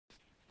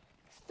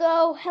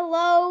So,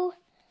 hello.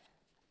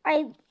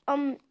 I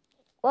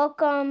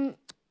welcome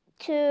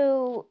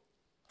to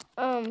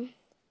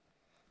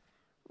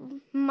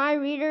my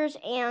readers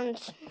and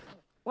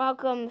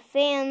welcome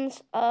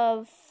fans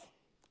of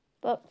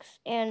books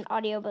and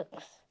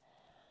audiobooks.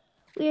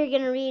 We are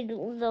going to read The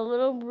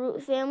Little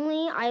Brute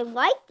Family. I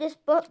like this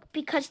book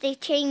because they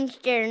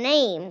changed their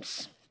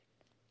names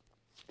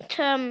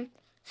to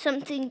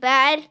something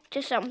bad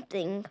to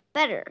something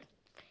better.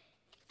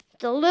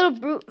 The Little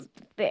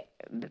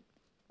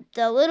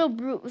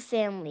Brute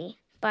Family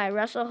by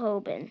Russell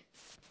Hoban.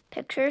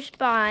 Pictures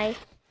by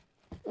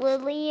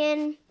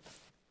Lillian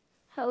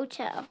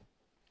Hotel.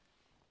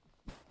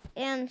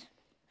 And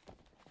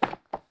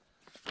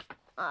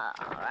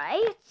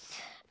alright.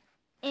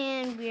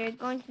 And we are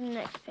going to the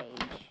next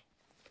page.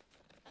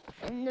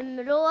 In the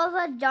middle of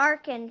a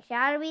dark and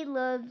shadowy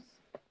woods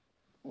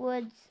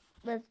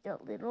lived a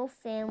little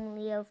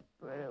family of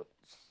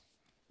brutes.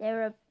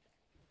 There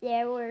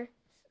were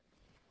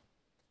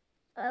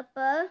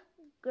Papa,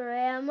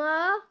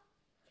 Grandma,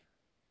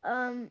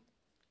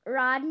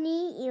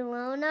 Rodney,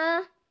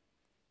 Ilona,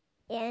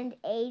 and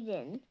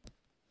Aiden.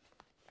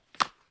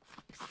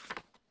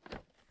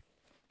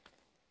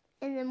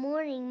 In the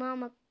morning,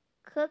 Mama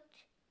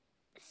cooked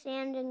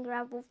sand and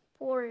gravel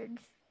porridge,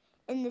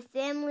 and the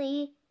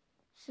family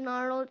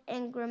snarled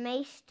and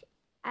grimaced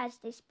as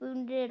they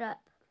spooned it up.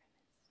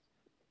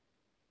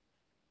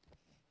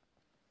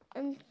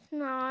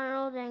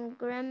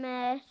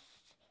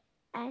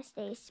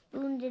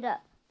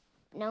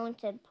 No one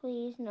said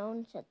please, no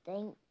one said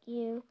thank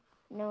you,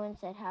 no one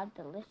said how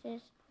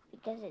delicious,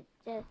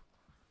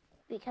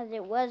 because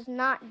it was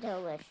not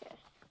delicious.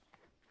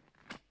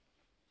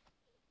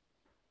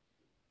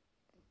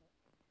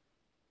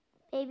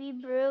 Baby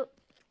Brute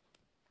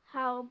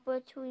howled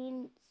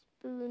between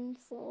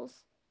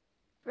spoonfuls.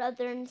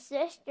 Brother and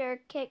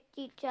sister kicked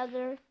each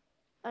other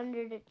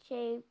under the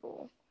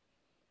table,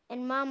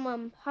 and Mama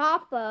and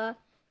Papa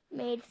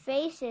made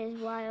faces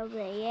while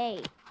they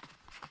ate.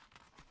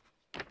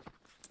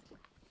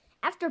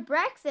 After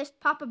breakfast,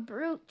 Papa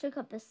Brute took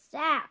up a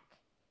sack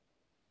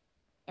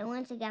and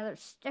went to gather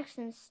sticks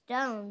and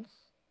stones.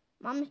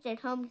 Mama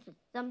stayed home to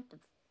thump the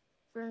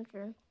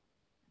furniture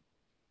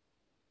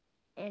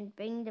and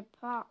bang the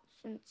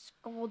pots and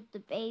scold the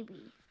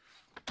baby.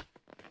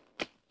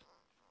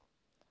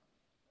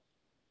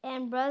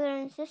 And brother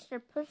and sister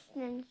pushed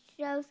and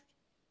shoved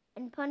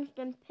and punched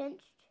and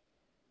pinched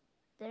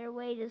their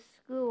way to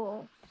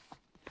school.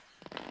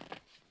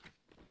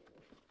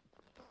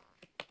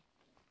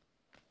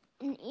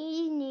 In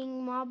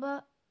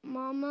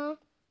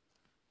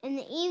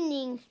the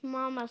evenings,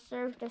 Mama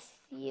served a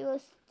few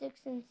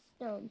sticks and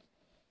stones,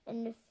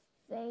 and the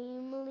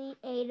family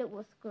ate it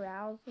with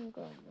growls and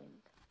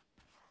grumbling.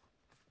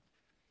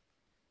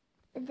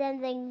 But then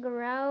they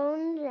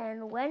groaned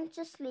and went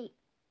to sleep.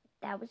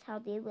 That was how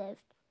they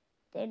lived.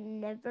 They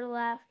never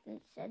laughed and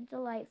said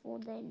delightful.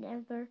 They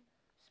never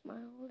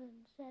smiled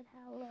and said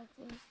how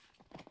lovely.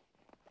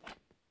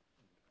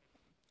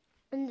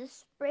 In the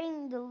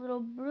spring, the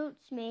little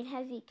brutes made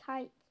heavy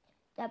kites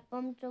that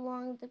bumped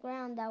along the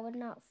ground that would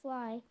not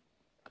fly.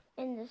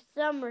 In the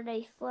summer,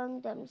 they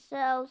flung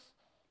themselves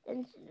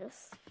into the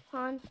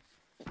pond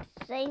and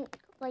sank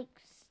like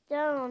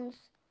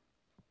stones,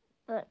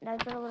 but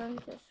never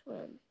learned to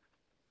swim.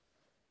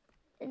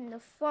 In the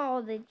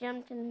fall, they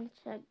jumped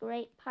into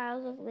great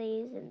piles of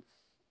leaves and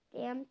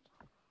stamped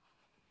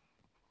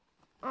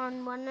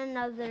on one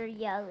another,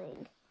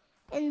 yelling.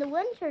 In the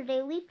winter,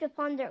 they leaped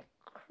upon their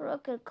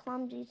crooked,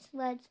 clumsy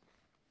sleds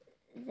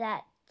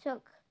that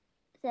took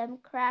them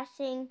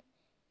crashing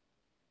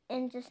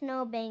into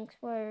snowbanks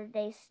where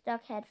they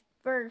stuck head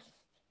first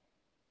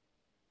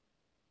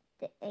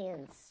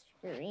and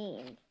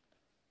screamed.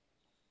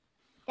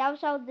 That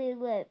was how they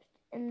lived,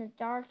 in the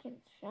dark and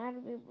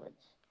shadowy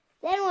woods.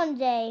 Then one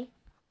day,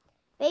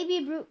 Baby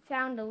Brute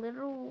found a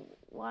little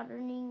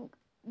wandering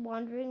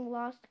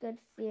lost good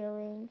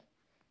feeling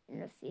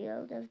in a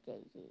field of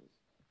daisies,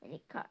 and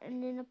he caught it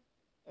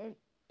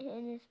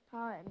in his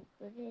paw and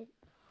put it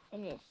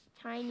in his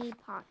tiny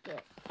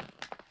pocket.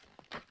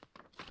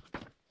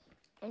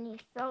 And he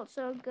felt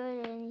so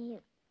good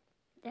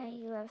that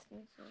he left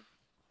and said,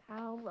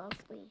 how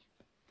lovely.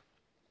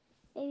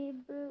 Baby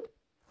Brute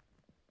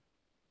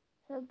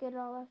felt good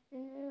all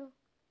afternoon,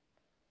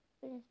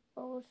 but his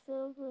bowl was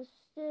filled with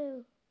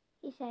stew.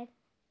 He said,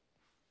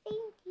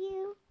 thank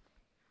you.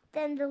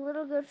 Then the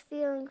little good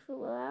feeling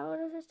flew out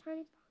of his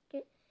tiny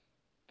pocket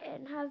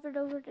and hovered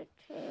over the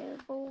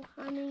table,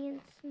 humming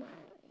and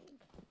smiling.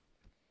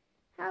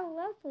 How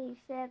lovely,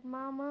 said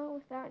Mama,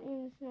 without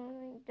even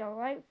smiling.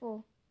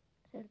 Delightful,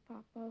 said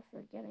Papa,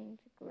 forgetting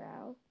to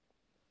growl.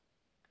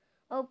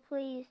 Oh,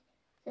 please,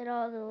 said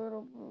all the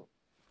little brutes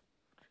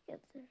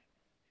together.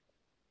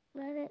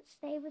 Let it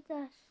stay with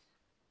us.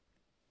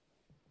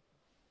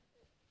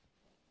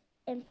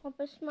 And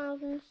Papa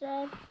smiled and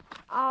said,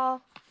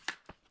 all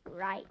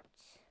right.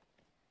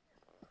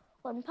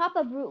 When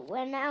Papa Brute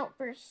went out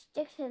for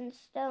sticks and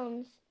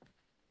stones,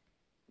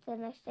 The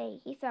next day,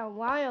 he found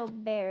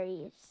wild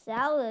berries,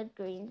 salad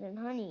greens, and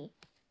honey.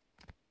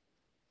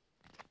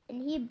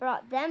 And he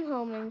brought them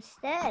home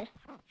instead.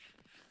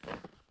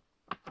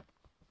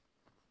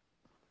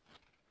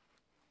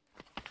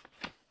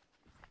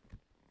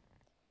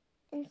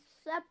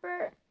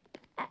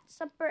 At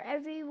supper,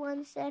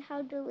 everyone said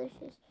how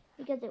delicious,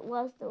 because it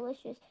was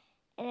delicious.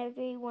 And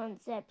everyone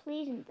said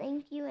please and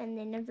thank you, and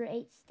they never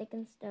ate stick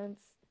and stone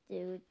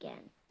stew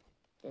again.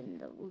 Then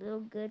the little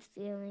good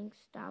feeling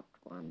stopped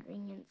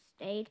wandering and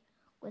stayed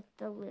with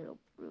the little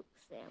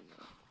Brooks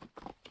family.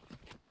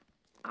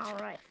 All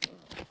right.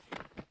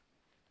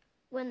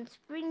 When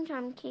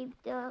springtime came,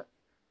 the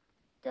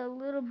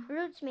little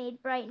Brooks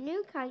made bright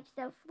new kites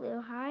that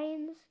flew high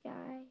in the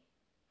sky.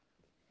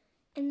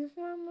 In the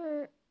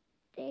summer,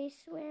 they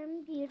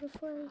swam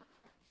beautifully.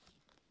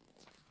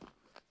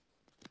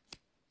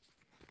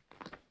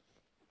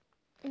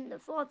 In the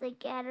fall, they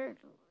gathered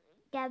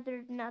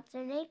nuts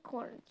and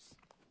acorns.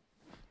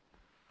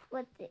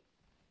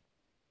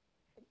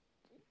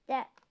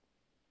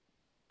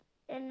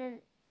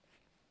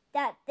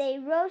 That they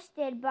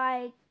roasted by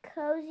a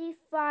cozy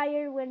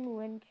fire when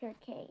winter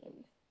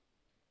came.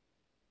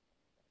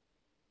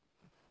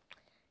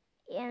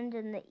 And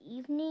in the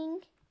evening,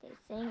 they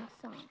sang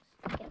songs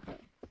together.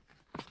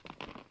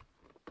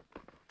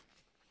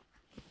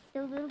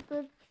 The little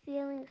good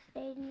feeling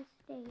stayed and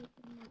stayed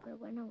and never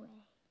went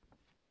away.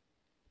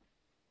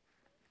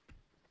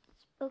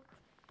 This book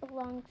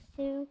belongs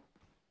to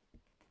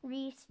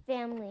Reese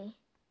family.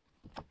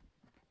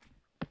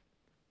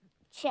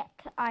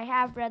 Check. I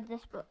have read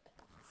this book.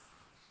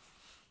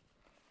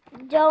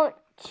 Don't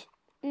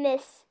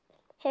miss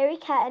Harry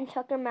Cat and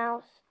Tucker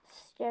Mouse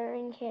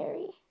starring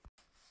Harry.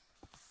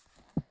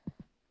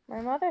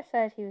 My mother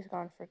said he was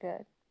gone for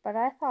good, but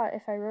I thought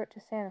if I wrote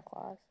to Santa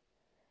Claus.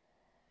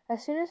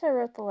 As soon as I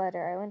wrote the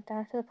letter, I went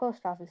down to the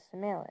post office to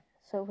mail it,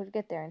 so it would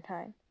get there in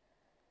time.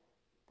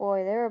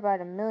 Boy, there were about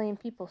 1 million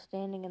people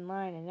standing in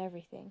line and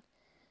everything.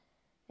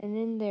 And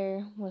then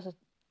there was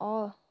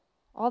all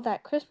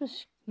that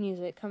Christmas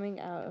music coming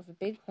out of a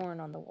big horn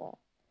on the wall.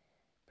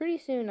 Pretty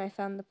soon I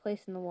found the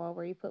place in the wall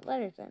where you put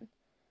letters in,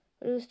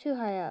 but it was too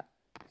high up.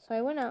 So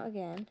I went out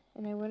again,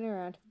 and I went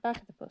around to the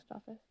back of the post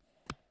office,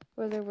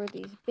 where there were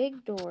these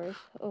big doors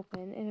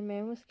open, and a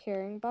man was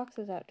carrying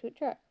boxes out to a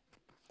truck.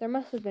 There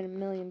must have been 1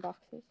 million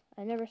boxes.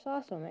 I never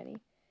saw so many.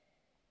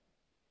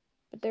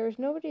 But there was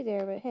nobody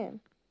there but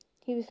him.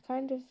 He was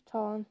kind of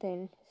tall and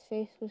thin. His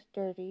face was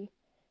dirty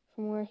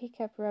from where he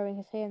kept rubbing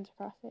his hands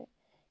across it.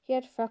 He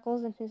had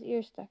freckles and his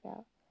ears stuck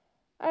out.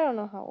 I don't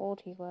know how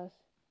old he was.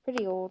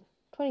 Pretty old.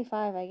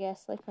 25, I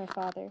guess, like my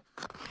father.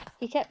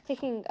 He kept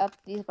picking up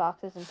these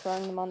boxes and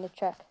throwing them on the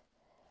truck.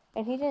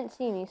 And he didn't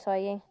see me, so I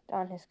yanked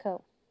on his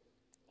coat.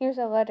 Here's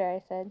a letter,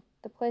 I said.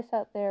 The place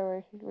out there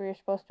where you're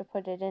supposed to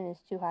put it in is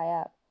too high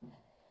up.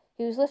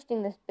 He was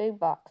lifting this big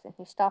box, and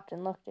he stopped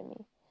and looked at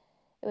me.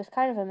 It was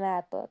kind of a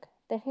mad look.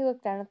 Then he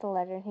looked down at the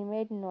letter, and he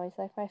made a noise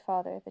like my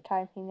father at the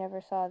time he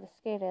never saw the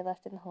skate I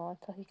left in the hall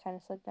until he kind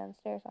of slid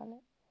downstairs on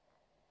it.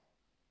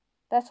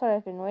 That's what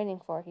I've been waiting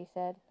for, he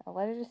said. A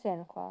letter to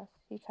Santa Claus.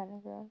 He kind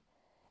of groaned.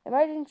 It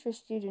might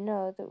interest you to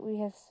know that we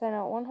have sent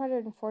out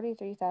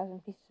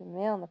 143,000 pieces of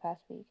mail in the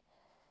past week,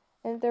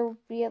 and there will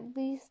be at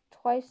least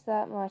twice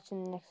that much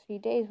in the next few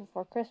days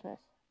before Christmas.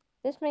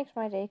 This makes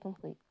my day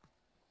complete.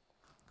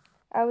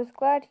 I was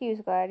glad he was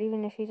glad,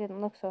 even if he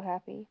didn't look so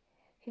happy.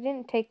 He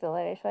didn't take the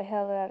letter, so I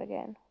held it out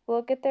again. Will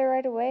it get there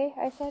right away?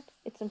 I said.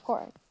 It's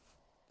important.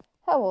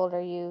 How old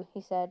are you?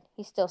 He said.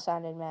 He still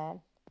sounded mad.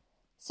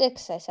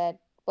 6, I said.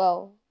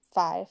 Well,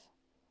 5.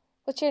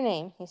 What's your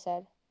name? He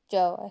said.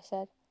 Joe, I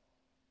said.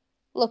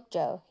 Look,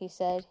 Joe, he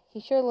said. He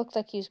sure looked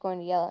like he was going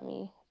to yell at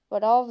me,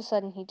 but all of a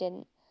sudden he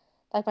didn't.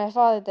 Like my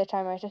father the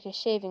time I took his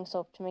shaving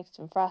soap to make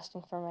some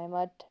frosting for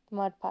my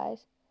mud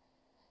pies.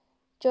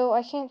 Joe,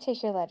 I can't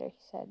take your letter,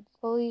 he said.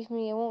 Believe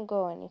me, it won't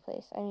go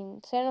anyplace. I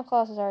mean, Santa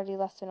Claus has already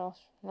left the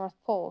North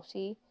Pole,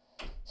 see?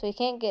 So he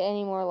can't get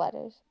any more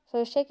letters.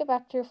 So just take it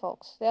back to your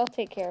folks. They'll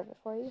take care of it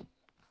for you.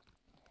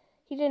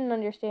 He didn't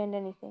understand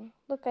anything.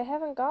 Look, I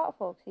haven't got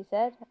folks, he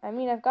said. I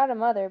mean, I've got a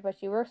mother, but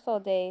she works all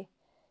day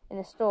in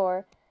the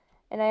store,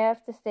 and I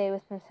have to stay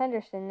with Miss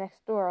Henderson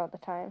next door all the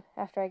time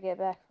after I get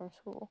back from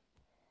school.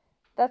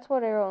 That's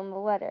what I wrote in the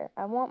letter.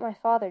 I want my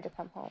father to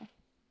come home.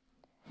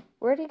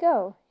 Where'd he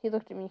go? He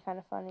looked at me kind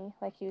of funny,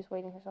 like he was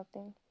waiting for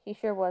something. He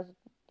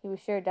was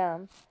sure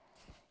dumb.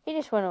 He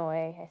just went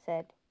away, I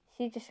said.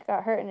 He just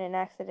got hurt in an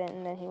accident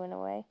and then he went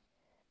away.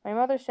 My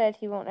mother said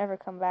he won't ever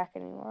come back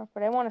anymore,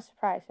 but I want to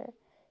surprise her.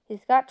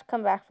 He's got to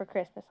come back for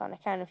Christmas on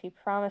account of he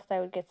promised I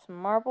would get some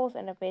marbles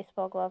and a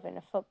baseball glove and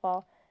a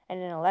football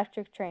and an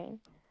electric train.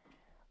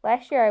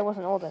 Last year I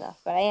wasn't old enough,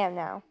 but I am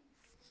now.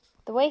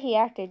 The way he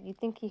acted, you'd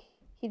think he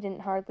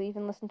didn't hardly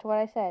even listen to what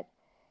I said.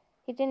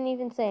 He didn't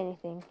even say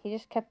anything. He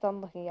just kept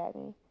on looking at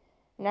me.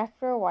 And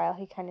after a while,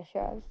 he kind of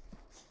shrugged.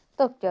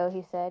 Look, Joe,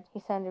 he said. He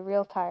sounded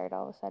real tired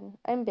all of a sudden.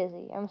 I'm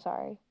busy. I'm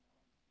sorry.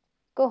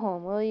 Go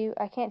home, will you?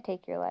 I can't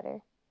take your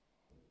letter.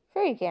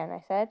 Sure you can,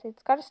 I said.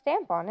 It's got a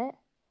stamp on it.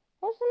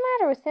 What's the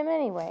matter with him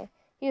anyway?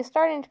 He was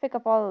starting to pick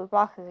up all those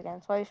boxes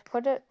again, so I just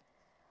put it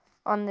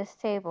on this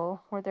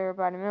table where there were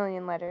about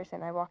 1,000,000 letters,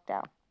 and I walked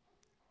out.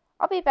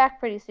 I'll be back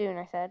pretty soon,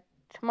 I said.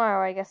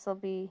 Tomorrow, I guess there'll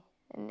be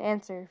an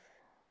answer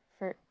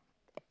for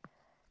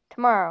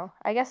tomorrow.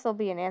 I guess there'll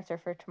be an answer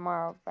for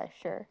tomorrow, by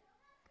sure.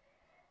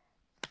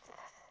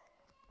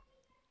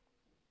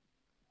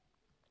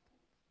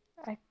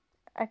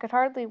 I could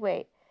hardly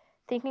wait,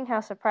 thinking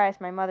how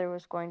surprised my mother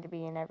was going to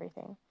be and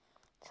everything.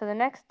 So the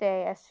next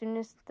day, as soon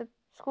as the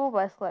school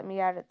bus let me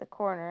out at the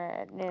corner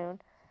at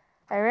noon,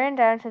 I ran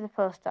down to the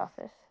post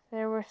office.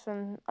 There were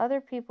some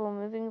other people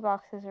moving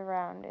boxes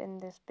around in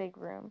this big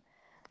room,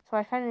 so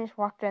I kind of just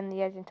walked down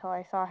the edge until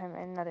I saw him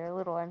in another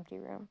little empty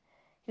room.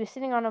 He was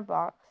sitting on a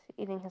box,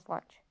 eating his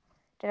lunch.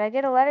 "Did I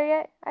get a letter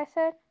yet?" I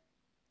said.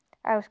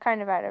 I was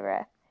kind of out of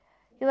breath.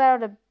 He let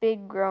out a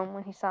big groan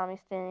when he saw me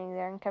standing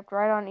there and kept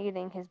right on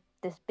eating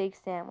this big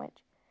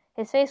sandwich.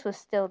 His face was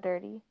still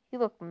dirty. He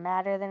looked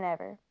madder than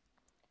ever.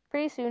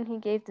 Pretty soon he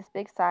gave this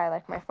big sigh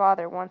like my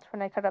father once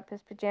when I cut up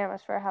his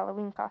pajamas for a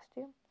Halloween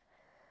costume.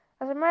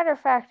 "As a matter of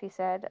fact," he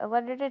said, "a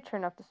letter did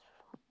turn up this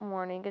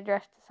morning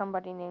addressed to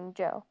somebody named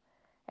Joe.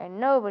 And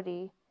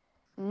nobody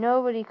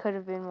could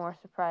have been more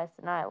surprised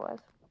than I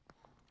was."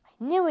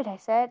 "I knew it," I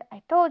said.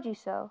 "I told you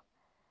so."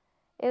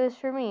 It was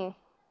for me,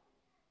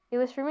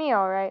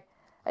 all right.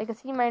 I could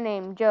see my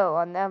name, Joe,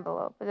 on the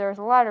envelope, but there was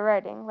a lot of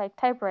writing, like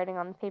typewriting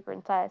on the paper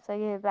inside, so I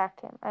gave it back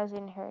to him. I was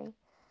in a hurry.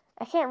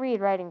 "I can't read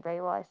writing very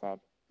well," I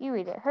said. "You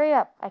read it. Hurry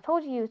up. I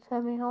told you would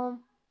send me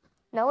home."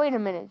 "Now wait a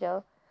minute,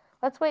 Joe.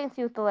 Let's wait and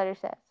see what the letter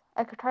says."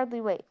 I could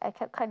hardly wait. I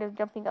kept kind of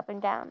jumping up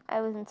and down.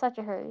 I was in such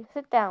a hurry.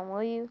 "Sit down,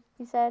 will you?"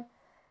 he said.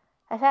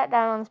 I sat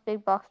down on this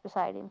big box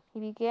beside him. He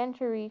began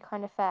to read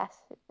kind of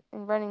fast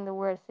and running the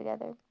words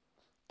together.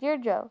 "Dear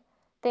Joe,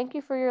 thank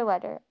you for your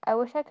letter. I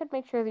wish I could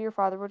make sure that your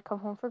father would come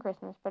home for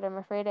Christmas, but I'm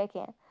afraid I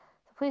can't,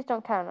 so please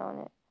don't count on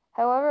it.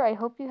 However, I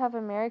hope you have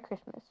a Merry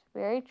Christmas.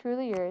 Very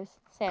truly yours,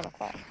 Santa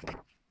Claus."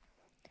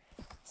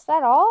 "Is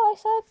that all?" I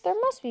said. "There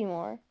must be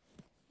more.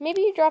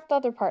 Maybe you dropped the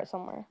other part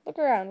somewhere. Look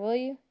around, will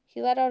you?"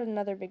 He let out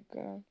another big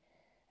groan.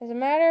 "As a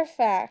matter of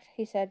fact,"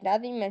 he said, "now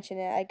that you mention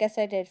it, I guess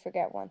I did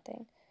forget one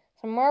thing.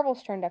 Some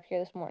marbles turned up here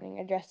this morning,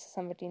 addressed to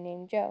somebody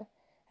named Joe.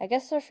 I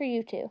guess they're for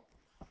you, too."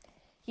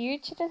 He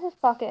reached in his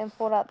pocket and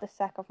pulled out this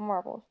sack of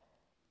marbles.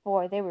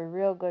 Boy, they were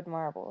real good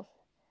marbles.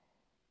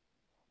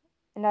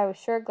 And I was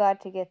sure glad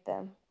to get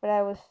them, but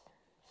I was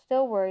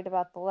still worried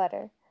about the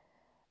letter.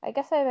 "I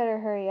guess I better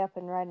hurry up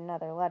and write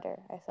another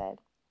letter," I said.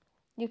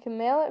 "You can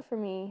mail it for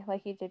me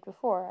like you did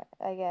before,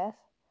 I guess."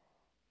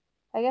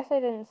 I guess I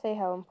didn't say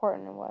how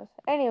important it was.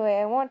 "Anyway,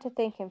 I want to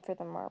thank him for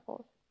the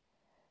marbles."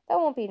 "That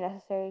won't be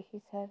necessary,"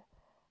 he said.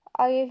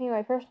 "I'll give you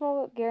my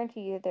personal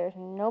guarantee that there is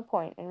no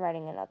point in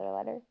writing another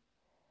letter."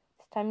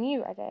 "This time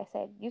you write it," I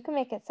said. "You can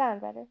make it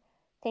sound better.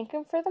 Thank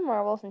him for the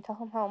marbles and tell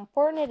him how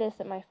important it is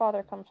that my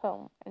father comes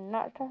home, and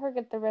not to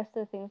forget the rest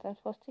of the things I'm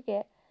supposed to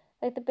get,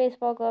 like the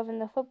baseball glove and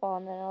the football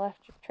and an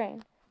electric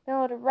train.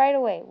 Mail it right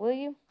away, will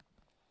you?"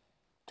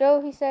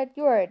 "Joe," he said,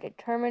 "you are a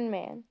determined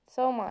man.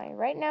 So am I.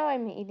 Right now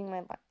I'm eating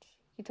my lunch."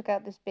 He took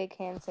out this big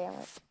ham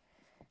sandwich.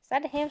 "Is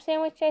that a ham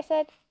sandwich?" I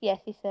said.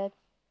 "Yes," he said.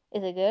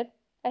 "Is it good?"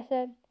 I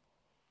said.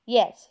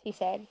 "Yes," he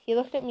said. He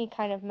looked at me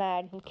kind of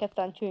mad and kept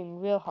on chewing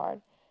real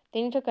hard.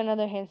 Then he took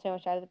another ham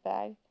sandwich out of the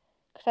bag.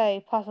 "Could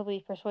I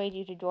possibly persuade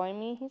you to join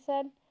me?" he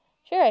said.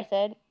 "Sure," I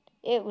said.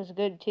 It was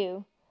good,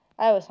 too.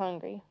 I was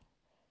hungry.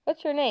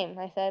 "What's your name?"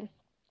 I said.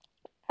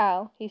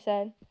 "Al," he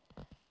said.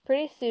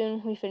 Pretty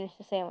soon we finished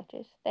the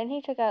sandwiches. Then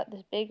he took out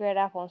this big red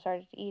apple and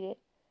started to eat it.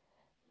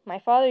 "My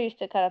father used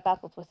to cut up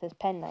apples with his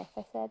penknife,"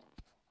 I said.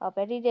 "I'll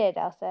bet he did,"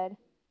 Al said.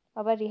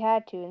 "I'll bet he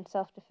had to in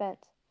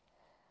self-defense."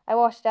 I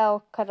watched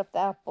Al cut up the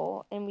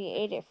apple, and we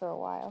ate it for a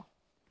while.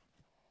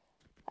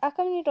 "How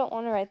come you don't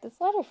want to write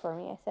this letter for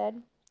me?" I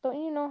said.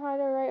 "Don't you know how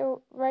to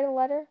write a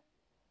letter?"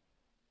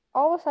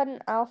 All of a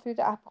sudden Al threw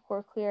the apple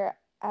core clear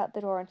out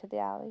the door into the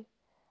alley.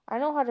 "I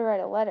know how to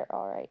write a letter,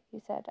 all right," he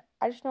said.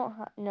 "I just don't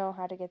know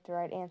how to get the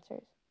right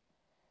answers."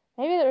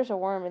 Maybe there was a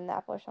worm in the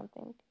apple or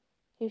something.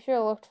 He sure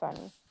looked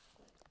funny.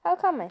 "How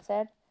come?" I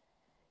said.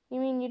 "You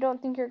mean you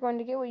don't think you're going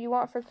to get what you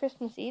want for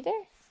Christmas either?"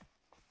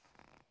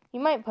 "You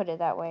might put it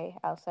that way,"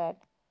 Al said.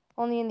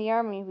 "Only in the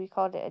army we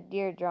called it a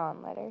Dear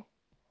John letter."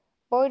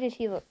 Boy, did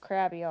he look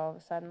crabby all of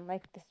a sudden,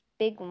 like this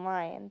big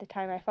lion the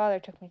time my father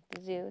took me to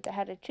the zoo that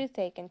had a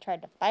toothache and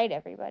tried to bite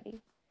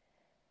everybody.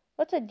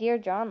 "What's a Dear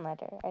John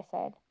letter?" I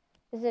said.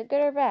 "Is it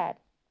good or bad?"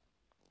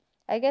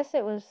 I guess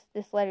it was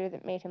this letter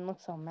that made him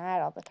look so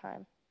mad all the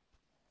time.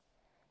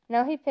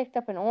 Now he picked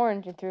up an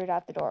orange and threw it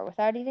out the door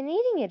without even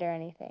eating it or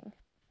anything.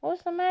 What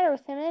was the matter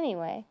with him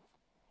anyway?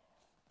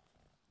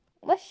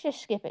 "Let's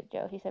just skip it,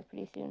 Joe," he said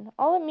pretty soon.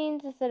 "All it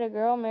means is that a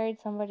girl married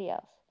somebody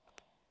else."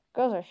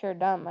 "Girls are sure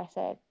dumb," I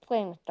said,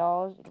 "playing with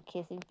dolls and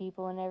kissing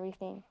people and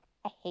everything.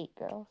 I hate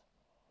girls."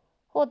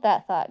 "Hold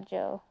that thought,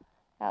 Joe,"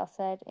 Al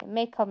said. "It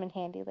may come in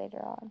handy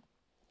later on."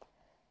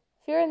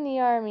 "If you're in the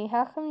army,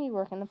 how come you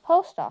work in the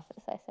post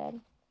office?" I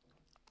said.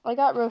 "I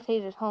got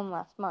rotated home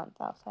last month,"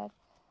 Al said.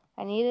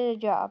 "I needed a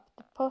job.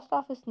 The post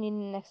office needed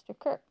an extra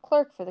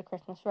clerk for the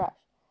Christmas rush.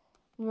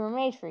 We were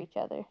made for each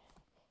other.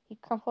 He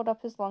crumpled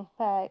up his lunch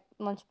bag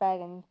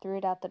and threw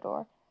it out the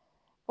door.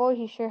 Boy,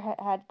 he sure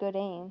had good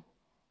aim.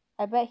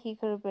 I bet he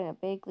could have been a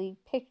big league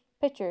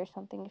pitcher or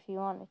something if he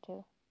wanted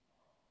to.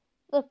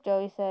 Look,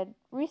 Joe, he said,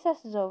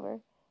 recess is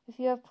over. If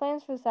you have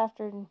plans for this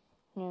afternoon,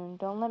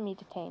 don't let me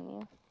detain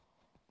you.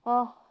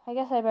 Well, I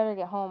guess I better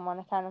get home on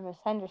account of Miss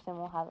Henderson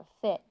will have a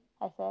fit,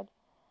 I said.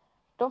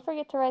 Don't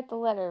forget to write the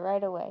letter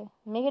right away.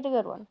 Make it a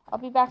good one. I'll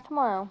be back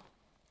tomorrow.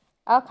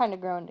 Al kind of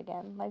groaned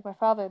again, like my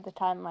father the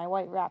time my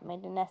white rat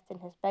made a nest in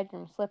his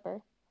bedroom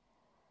slipper.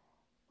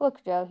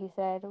 Look, Joe, he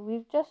said,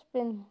 we've just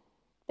been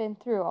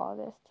through all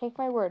this. Take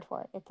my word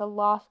for it. It's a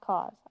lost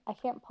cause. I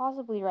can't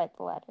possibly write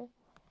the letter.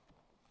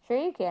 Sure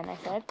you can, I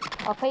said.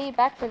 I'll pay you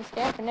back for the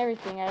stamp and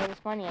everything out of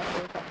this money I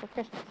saved up for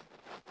Christmas.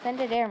 Send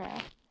it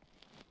airmail.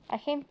 I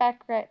came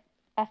back right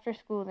after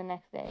school the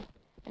next day,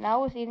 and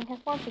Al was eating his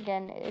lunch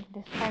again in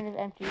this kind of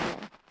empty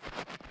room.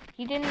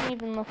 He didn't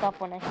even look up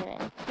when I came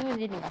in. He was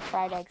eating a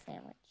fried egg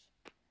sandwich.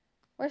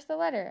 Where's the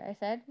letter? I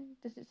said.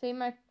 Does it say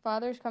my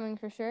father's coming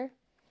for sure?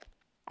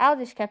 Al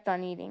just kept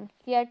on eating.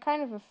 He had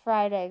kind of a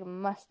fried egg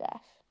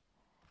mustache.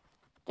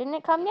 Didn't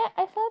it come yet?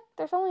 I said.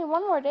 There's only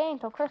one more day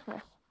until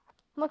Christmas.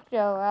 Look,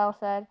 Joe, Al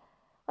said.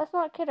 Let's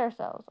not kid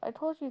ourselves. I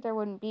told you there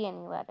wouldn't be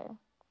any letter.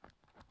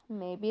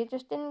 Maybe it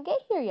just didn't get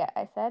here yet,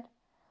 I said.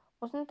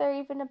 Wasn't there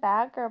even a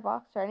bag or a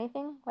box or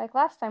anything? Like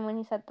last time when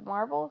he said the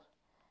marbles?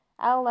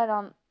 Al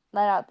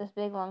let out this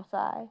big long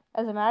sigh.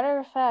 As a matter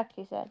of fact,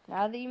 he said,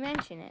 now that you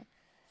mention it,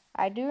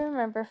 I do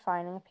remember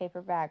finding a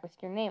paper bag with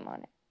your name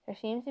on it. There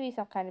seems to be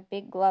some kind of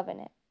big glove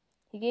in it.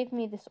 He gave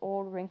me this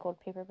old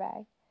wrinkled paper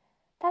bag.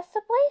 That's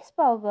the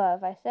baseball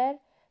glove, I said.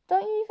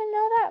 Don't you even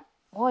know that?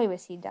 Boy,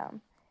 was he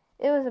dumb.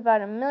 It was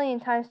about 1,000,000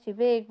 times too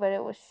big, but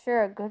it was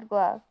sure a good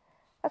glove.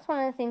 That's one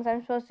of the things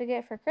I'm supposed to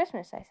get for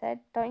Christmas, I said.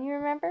 Don't you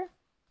remember?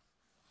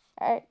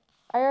 I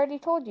already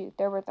told you.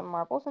 There were the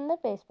marbles and the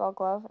baseball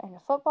glove and a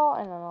football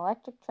and an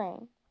electric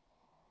train.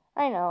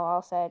 I know,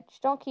 Al said.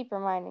 Just don't keep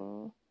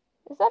reminding me.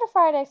 Is that a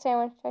fried egg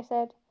sandwich? I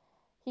said.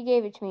 He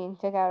gave it to me and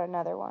took out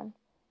another one.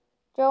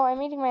 Joe,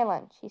 I'm eating my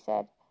lunch, he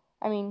said.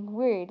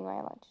 We're eating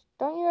my lunch.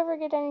 Don't you ever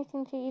get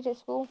anything to eat at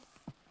school?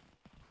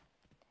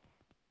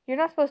 You're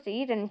not supposed to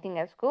eat anything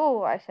at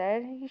school, I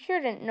said. You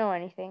sure didn't know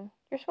anything.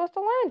 You're supposed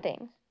to learn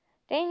things.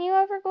 Didn't you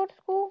ever go to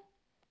school?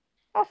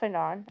 Off and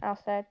on, Al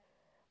said.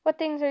 What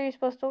things are you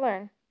supposed to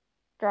learn?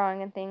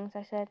 Drawing and things,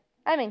 I said.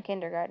 I'm in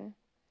kindergarten.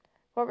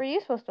 What were you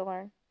supposed to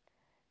learn?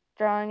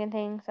 Drawing and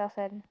things, Al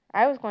said.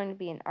 I was going to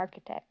be an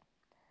architect.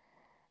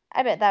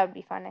 I bet that would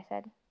be fun, I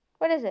said.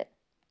 What is it?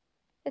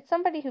 It's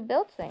somebody who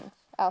builds things,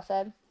 Al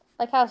said,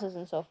 like houses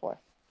and so forth.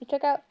 He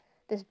took out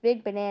this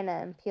big banana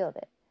and peeled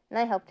it, and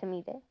I helped him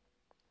eat it.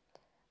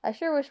 I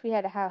sure wish we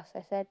had a house,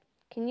 I said.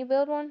 Can you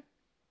build one?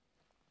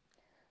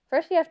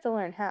 First you have to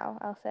learn how,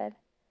 Al said.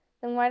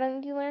 Then why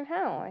don't you learn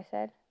how? I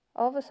said.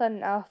 All of a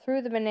sudden, Al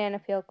threw the banana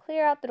peel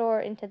clear out the door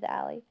into the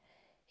alley.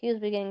 He was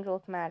beginning to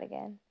look mad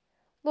again.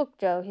 Look,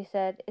 Joe, he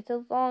said, it's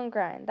a long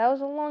grind. That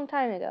was a long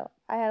time ago.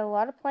 I had a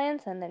lot of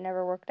plans then that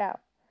never worked out.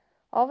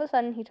 All of a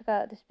sudden, he took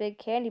out this big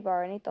candy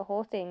bar and ate the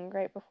whole thing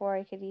right before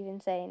I could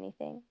even say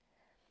anything.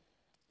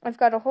 I've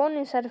got a whole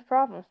new set of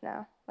problems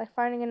now, like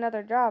finding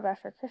another job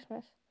after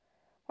Christmas.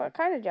 What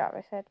kind of job?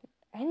 I said.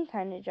 Any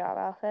kind of job,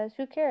 Al says.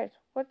 Who cares?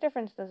 What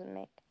difference does it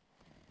make?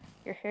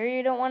 You're sure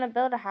you don't want to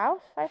build a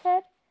house? I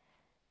said.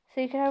 So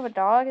you could have a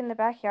dog in the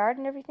backyard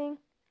and everything?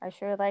 I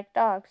sure like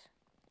dogs.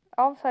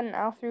 All of a sudden,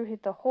 Al threw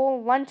the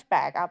whole lunch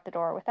bag out the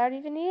door without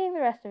even eating the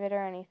rest of it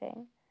or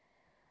anything.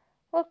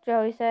 Look,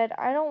 Joe, he said,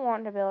 I don't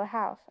want to build a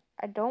house.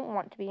 I don't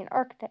want to be an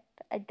architect.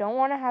 I don't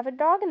want to have a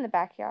dog in the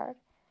backyard.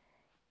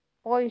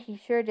 Boy, he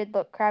sure did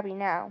look crabby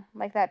now,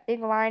 like that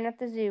big lion at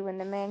the zoo when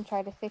the man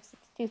tried to fix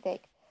its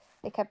toothache.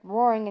 It kept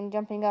roaring and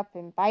jumping up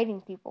and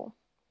biting people.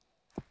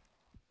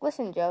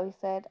 Listen, Joe, he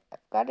said, I've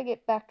got to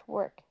get back to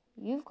work.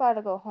 You've got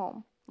to go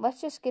home.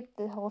 Let's just skip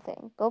the whole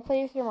thing. Go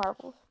play with your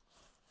marbles.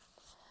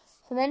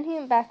 So then he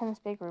went back in this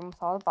big room with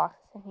all the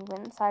boxes, and he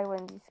went inside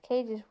one of these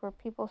cages where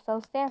people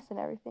sell stamps and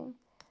everything.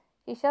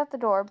 He shut the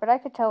door, but I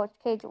could tell which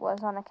cage it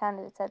was on account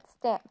of it said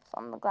stamps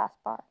on the glass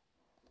bar.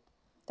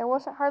 There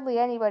wasn't hardly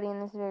anybody in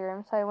this big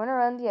room, so I went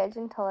around the edge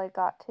until I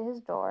got to his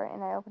door,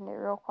 and I opened it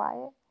real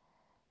quiet.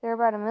 There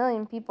were about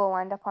 1,000,000 people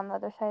lined up on the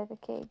other side of the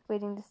cage,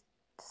 waiting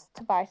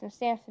to buy some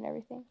stamps and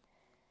everything.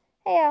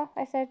 Hey, Al,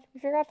 I said,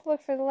 you forgot to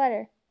look for the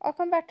letter. I'll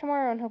come back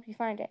tomorrow and hope you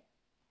find it.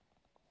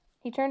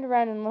 He turned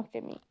around and looked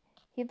at me.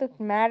 He looked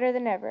madder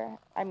than ever.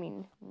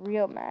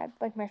 Real mad,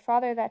 like my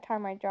father that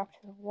time I dropped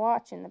his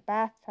watch in the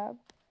bathtub.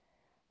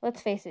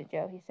 Let's face it,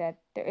 Joe, he said.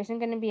 There isn't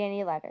going to be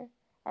any letter.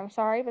 I'm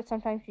sorry, but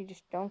sometimes you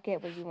just don't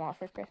get what you want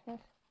for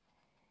Christmas.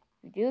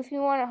 You do if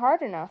you want it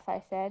hard enough,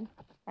 I said.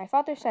 My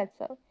father said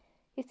so.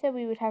 He said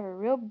we would have a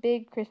real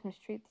big Christmas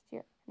tree this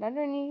year. And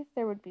underneath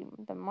there would be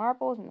the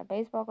marbles and the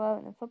baseball glove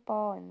and the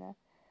football and the...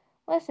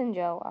 Listen,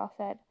 Joe, Al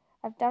said.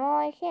 I've done all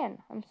I can.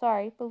 I'm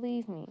sorry,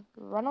 believe me.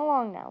 Run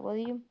along now, will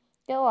you?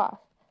 Get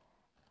lost.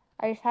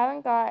 I just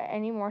haven't got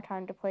any more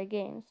time to play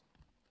games.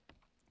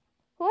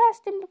 Who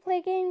asked him to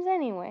play games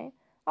anyway?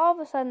 All of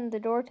a sudden, the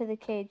door to the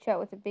cage shut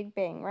with a big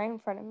bang right in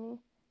front of me.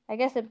 I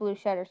guess it blew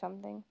shut or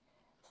something.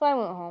 So I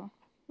went home.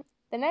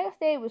 The next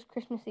day was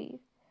Christmas Eve.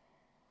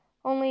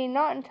 Only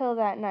not until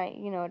that night,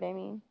 you know what I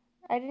mean.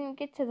 I didn't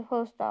get to the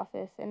post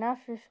office and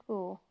after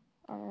school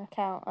on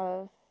account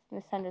of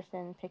Miss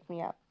Henderson picked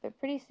me up. But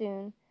pretty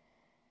soon,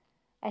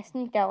 I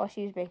sneaked out while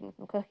she was baking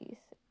some cookies,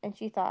 and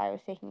she thought I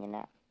was taking a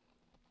nap.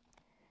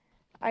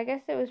 I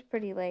guess it was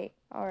pretty late,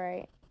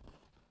 alright.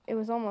 It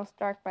was almost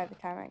dark by the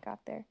time I got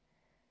there.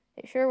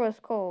 It sure was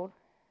cold.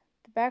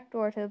 The back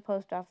door to the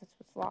post office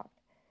was locked.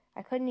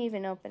 I couldn't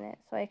even open it,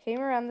 so I came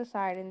around the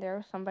side and there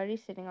was somebody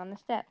sitting on the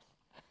steps.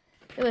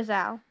 It was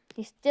Al.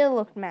 He still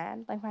looked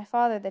mad, like my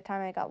father the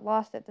time I got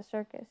lost at the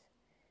circus.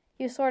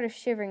 He was sort of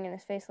shivering and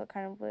his face looked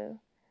kind of blue.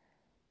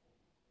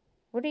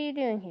 "What are you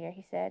doing here?"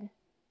 he said.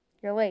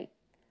 "You're late."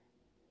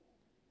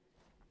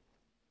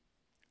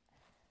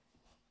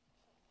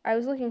 "I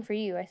was looking for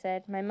you," I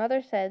said. "My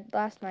mother said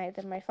last night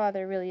that my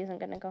father really isn't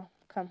going to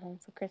come home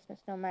for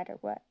Christmas no matter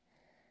what.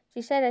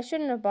 She said I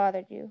shouldn't have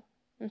bothered you.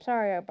 I'm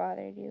sorry I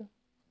bothered you."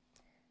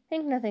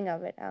 "Think nothing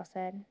of it," Al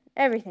said.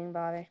 "Everything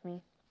bothers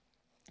me."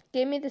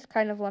 Gave me this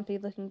kind of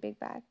lumpy-looking big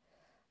bag.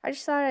 "I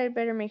just thought I'd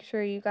better make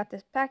sure you got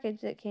this package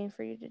that came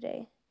for you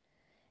today.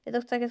 It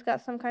looks like it's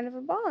got some kind of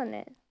a ball in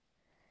it."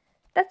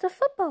 "That's a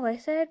football," I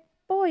said.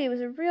 "Boy, it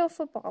was a real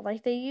football,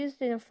 like they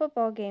used in a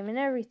football game and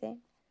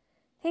everything."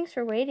 "Thanks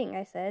for waiting,"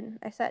 I said.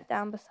 I sat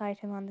down beside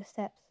him on the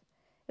steps.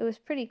 It was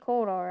pretty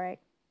cold, all right.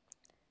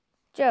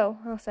 "Joe,"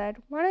 Al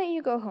said, "why don't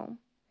you go home?"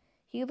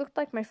 He looked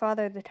like my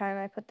father the time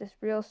I put this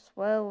real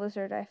swell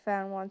lizard I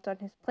found once on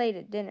his plate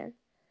at dinner.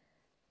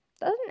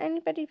 "Doesn't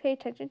anybody pay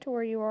attention to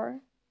where you are?"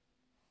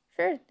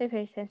 "Sure, they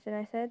pay attention,"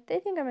 I said. "They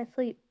think I'm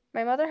asleep.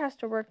 My mother has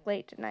to work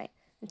late tonight,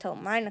 until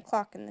 9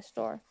 o'clock in the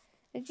store.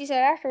 And she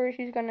said afterwards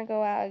she's going to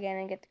go out again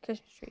and get the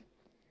Christmas tree.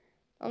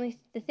 Only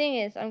the thing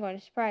is, I'm going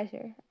to surprise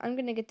her. I'm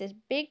going to get this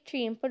big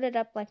tree and put it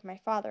up like my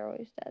father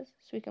always does,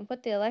 so we can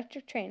put the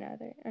electric train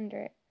under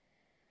it."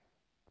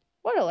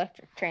 "What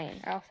electric train?"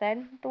 Al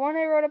said. "The one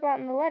I wrote about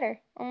in the letter,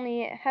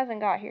 only it hasn't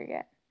got here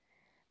yet."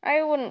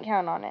 "I wouldn't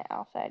count on it,"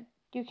 Al said.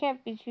 "You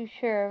can't be too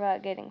sure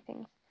about getting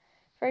things.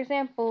 For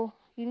example,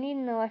 you need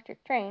an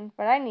electric train,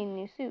 but I need a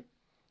new suit.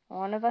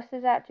 One of us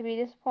is apt to be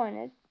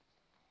disappointed."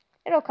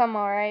 "It'll come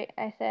all right,"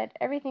 I said.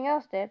 "Everything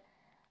else did.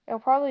 It'll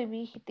probably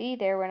be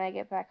there when I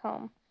get back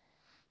home.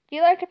 Do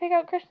you like to pick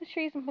out Christmas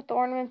trees and put the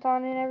ornaments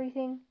on and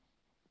everything?"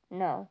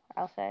 "No,"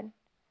 Al said.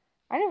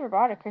 "I never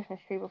bought a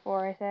Christmas tree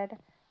before," I said.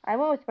 "I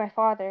went with my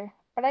father,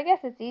 but I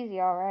guess it's easy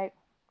all right."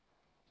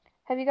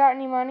 "Have you got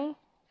any money?"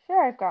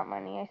 "Sure, I've got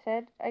money," I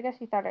said. I guess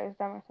he thought I was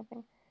dumb or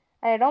something.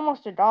 I had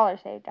almost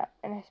 $1 saved up,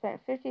 and I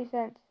spent 50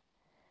 cents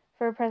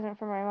for a present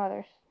for my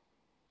mother,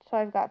 so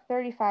I've got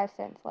 35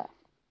 cents left.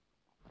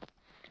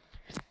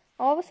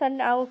 All of a sudden,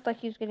 Al looked like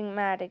he was getting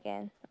mad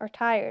again, or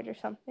tired or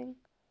something.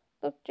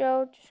 "Look,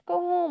 Joe, just go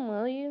home,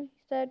 will you?"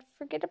 he said.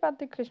 "Forget about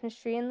the Christmas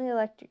tree and the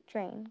electric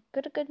train.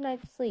 Get a good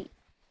night's sleep."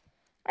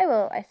 "I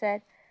will," I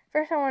said.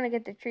 "First I want to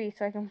get the tree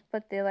so I can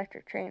put the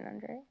electric train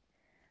under it."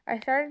 I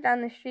started down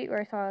the street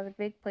where I saw the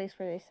big place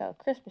where they sell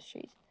Christmas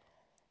trees.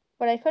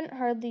 But I couldn't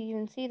hardly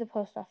even see the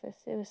post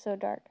office. It was so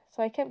dark.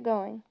 So I kept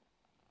going.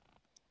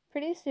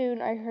 Pretty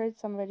soon I heard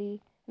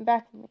somebody in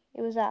back of me.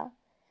 It was Al.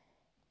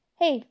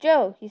 "Hey,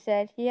 Joe," he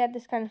said. He had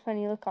this kind of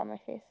funny look on my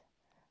face.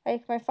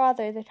 Like my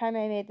father the time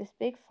I made this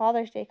big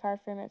Father's Day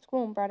card for him at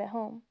school and brought it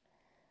home.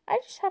 "I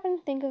just happened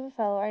to think of a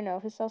fellow I know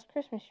who sells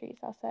Christmas trees,"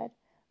 Al said.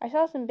 "I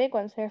saw some big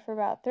ones here for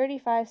about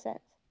 35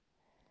 cents.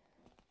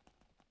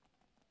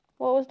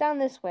 "Well, it was down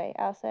this way,"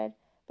 Al said.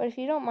 "But if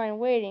you don't mind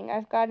waiting,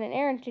 I've got an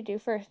errand to do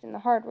first in the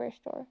hardware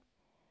store."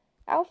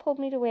 Al told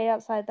me to wait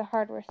outside the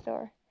hardware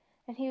store,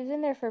 and he was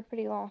in there for a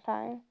pretty long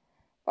time.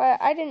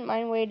 But I didn't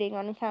mind waiting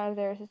on account of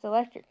there was this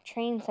electric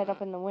train set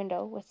up in the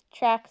window, with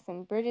tracks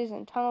and bridges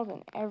and tunnels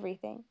and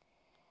everything.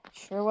 It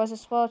sure was a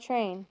swell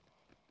train.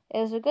 It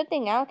was a good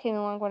thing Al came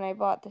along when I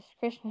bought this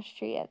Christmas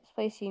tree at this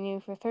place he knew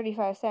for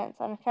 35 cents,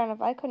 on account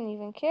of I couldn't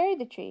even carry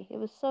the tree. It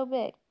was so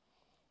big.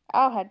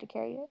 Al had to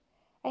carry it.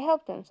 I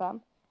helped him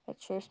some. It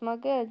sure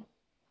smelled good.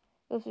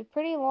 It was a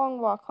pretty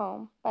long walk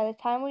home. By the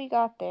time we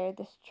got there,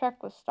 this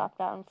truck was stopped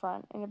out in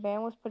front, and a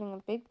man was putting a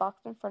big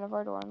box in front of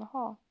our door in the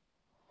hall.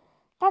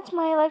 "That's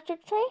my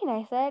electric train,"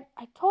 I said.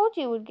 "I told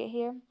you it would get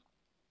here."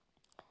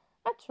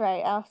 "That's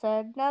right," Al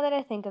said. "Now that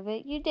I think of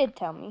it, you did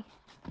tell me."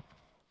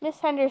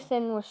 Miss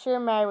Henderson was sure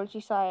mad when she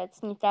saw I had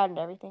sneaked out and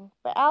everything,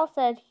 but Al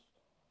said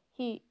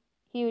he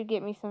would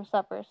get me some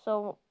supper,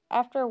 so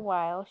after a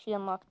while she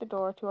unlocked the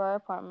door to our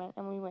apartment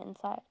and we went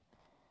inside.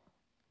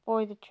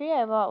 Boy, the tree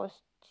I bought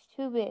was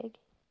too big,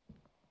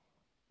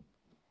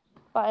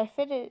 but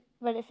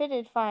it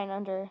fitted fine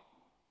under.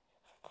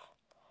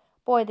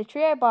 Boy, the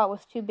tree I bought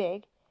was too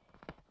big,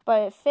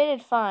 but it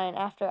fitted fine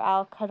after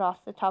Al cut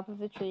off the top of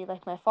the tree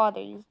like my father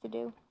used to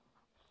do.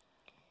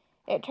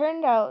 It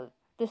turned out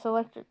this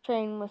electric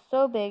train was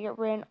so big it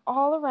ran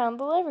all around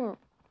the living room.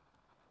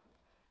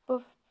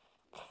 But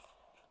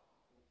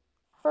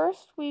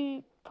first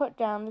we put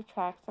down the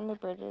tracks and the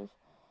bridges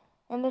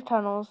and the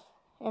tunnels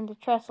and the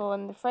trestle,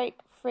 and the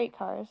freight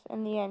cars,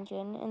 and the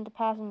engine, and the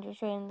passenger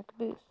train, and the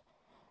caboose.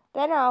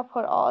 Then I'll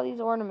put all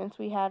these ornaments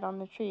we had on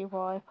the tree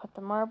while I put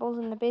the marbles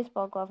and the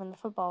baseball glove and the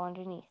football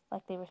underneath,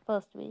 like they were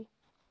supposed to be.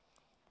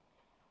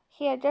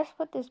 He had just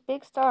put this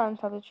big star on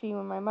top of the tree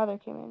when my mother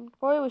came in.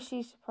 Boy, was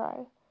she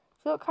surprised.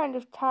 She looked kind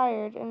of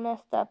tired and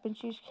messed up, and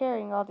she was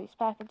carrying all these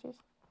packages.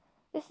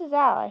 "This is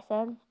Al," I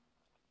said.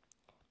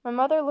 My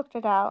mother looked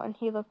at Al, and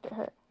he looked at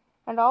her.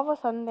 And all of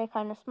a sudden they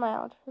kind of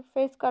smiled. Her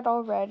face got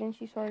all red, and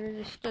she sort of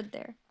just stood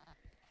there.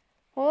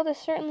 "Well, this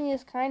certainly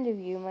is kind of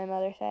you," my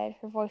mother said.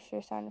 Her voice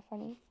sure sounded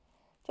funny.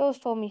 "Joe's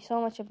told me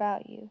so much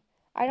about you.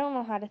 I don't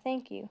know how to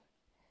thank you."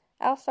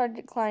 Al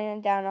started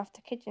climbing down off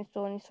the kitchen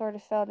stool, and he sort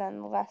of fell down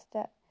the last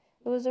step.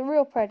 "It was a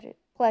real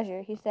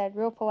pleasure," he said,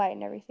 real polite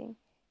and everything.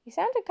 He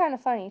sounded kind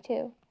of funny,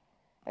 too.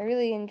 "I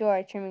really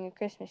enjoy trimming a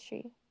Christmas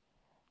tree."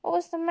 What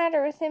was the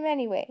matter with him,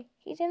 anyway?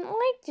 He didn't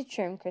like to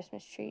trim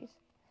Christmas trees.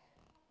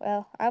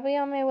 "Well, I'll be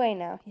on my way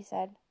now," he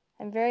said.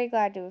 "I'm very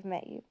glad to have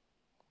met you."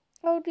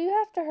 "Oh, do you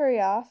have to hurry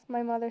off?"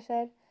 my mother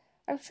said.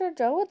 "I'm sure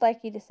Joe would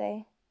like you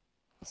to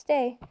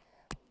stay."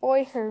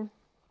 Boy,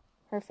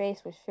 her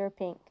face was sure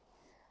pink.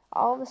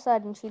 All of a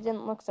sudden, she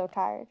didn't look so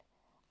tired.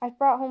 "I've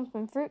brought home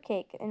some fruit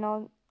cake, and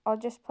I'll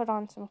just put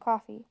on some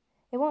coffee.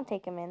 It won't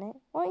take a minute.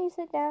 Won't you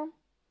sit down?"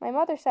 My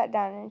mother sat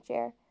down in a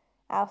chair.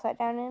 Al sat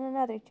down in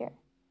another chair.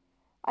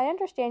 "I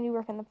understand you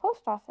work in the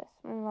post office,"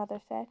 my mother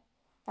said.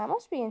 "That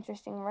must be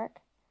interesting work."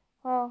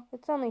 "Well,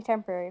 it's only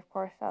temporary, of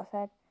course," Al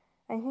said.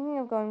 "I'm thinking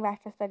of going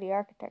back to study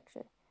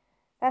architecture.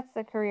 That's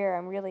the career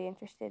I'm really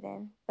interested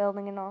in,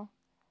 building and all."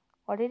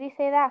 "What did he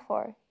say that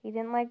for? He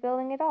didn't like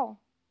building at all."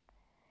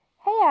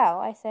 "Hey, Al,"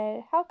 I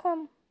said, "how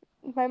come—"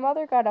 My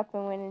mother got up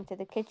and went into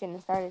the kitchen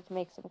and started to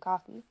make some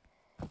coffee.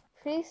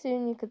 Pretty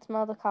soon you could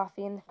smell the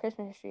coffee and the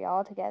Christmas tree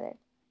all together.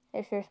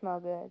 It sure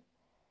smelled good.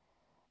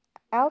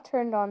 Al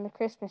turned on the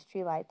Christmas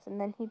tree lights, and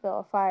then he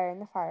built a fire in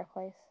the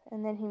fireplace,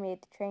 and then he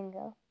made the train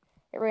go.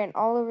 It ran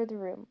all over the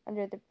room,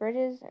 under the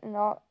bridges and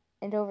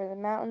over the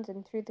mountains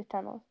and through the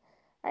tunnels.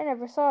 I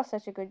never saw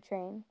such a good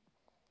train.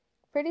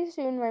 Pretty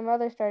soon my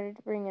mother started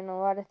to bring in a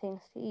lot of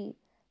things to eat,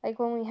 like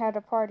when we had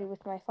a party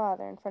with my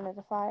father in front of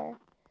the fire.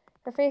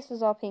 Her face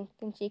was all pink,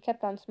 and she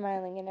kept on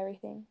smiling and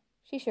everything.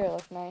 She sure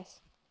looked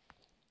nice.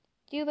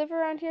 "Do you live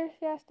around here?"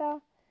 she asked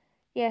Al.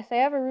 "Yes, I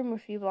have a room a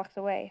few blocks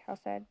away," Al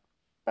said.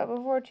 "But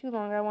before too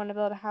long I want to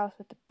build a house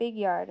with a big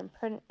yard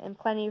and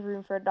plenty of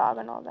room for a dog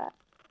and all that."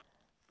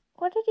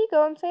 What did he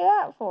go and say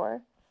that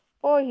for?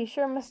 Boy, he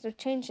sure must have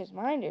changed his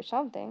mind or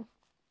something.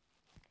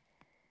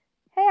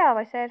 "Hey, Al,"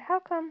 I said, "how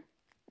come—"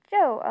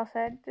 "Joe," Al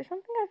said, "there's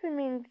something I've been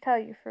meaning to tell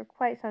you for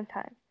quite some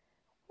time."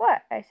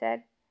 "What?" I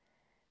said.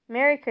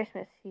 "Merry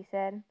Christmas," he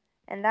said,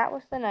 and that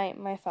was the night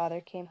my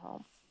father came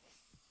home.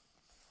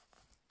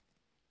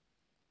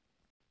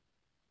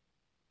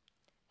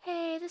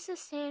 Hey, this is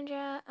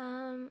Sandra.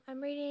 I'm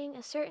reading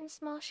A Certain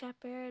Small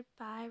Shepherd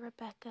by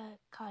Rebecca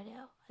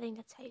Caudell. I think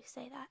that's how you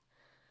say that.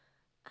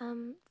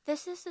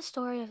 This is the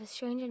story of a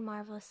strange and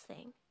marvelous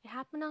thing. It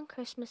happened on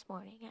Christmas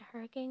morning at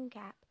Hurricane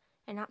Gap,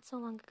 and not so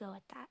long ago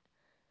at that.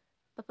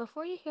 But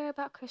before you hear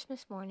about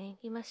Christmas morning,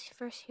 you must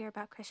first hear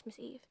about Christmas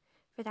Eve,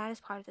 for that is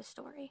part of the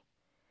story.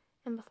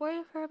 And before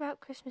you hear about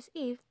Christmas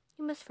Eve,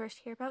 you must first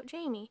hear about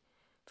Jamie,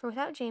 for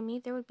without Jamie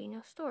there would be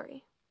no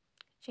story.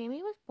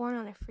 Jamie was born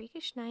on a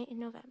freakish night in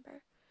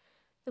November.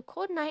 The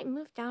cold night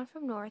moved down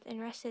from north and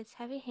rested its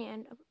heavy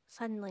hand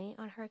suddenly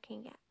on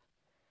Hurricane Gap.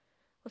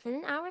 Within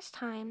an hour's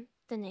time,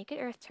 the naked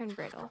earth turned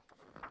brittle.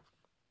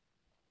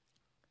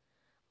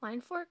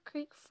 Line Fork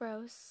Creek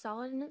froze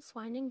solid in its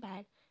winding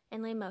bed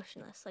and lay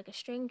motionless, like a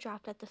string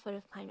dropped at the foot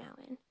of Pine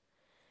Mountain.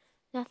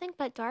 Nothing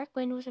but dark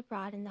wind was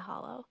abroad in the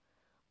hollow.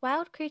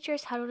 Wild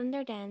creatures huddled in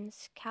their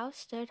dens, cows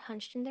stood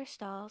hunched in their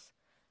stalls,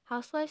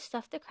 housewives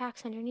stuffed the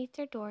cracks underneath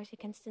their doors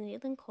against the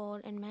needling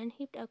cold, and men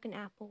heaped oak and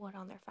apple wood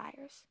on their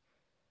fires.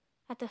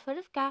 At the foot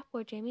of Gap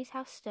where Jamie's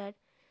house stood,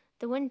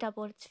 the wind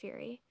doubled its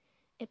fury.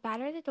 It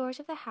battered the doors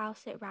of the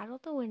house, it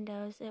rattled the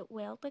windows, it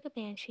wailed like a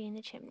banshee in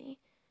the chimney.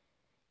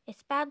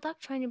 "It's bad luck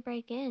trying to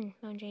break in,"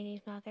 moaned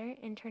Jamie's mother,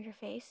 and turned her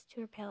face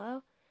to her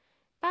pillow.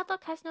 "Bad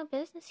luck has no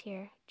business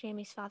here,"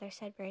 Jamie's father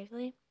said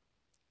bravely.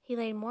 He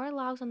laid more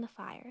logs on the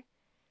fire.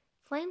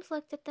 Flames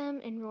licked at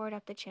them and roared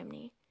up the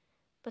chimney.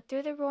 But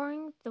through the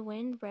roaring, the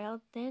wind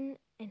railed thin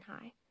and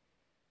high.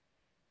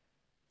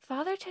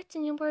 Father took the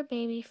newborn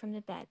baby from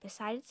the bed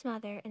beside its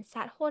mother and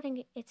sat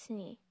holding its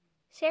knee.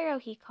 "Sarah,"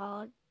 he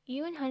called,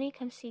 "you and Honey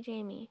come see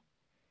Jamie."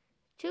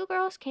 Two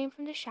girls came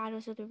from the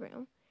shadows of the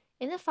room.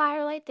 In the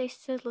firelight they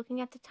stood looking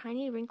at the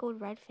tiny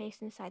wrinkled red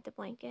face inside the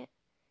blanket.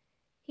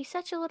 "He's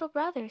such a little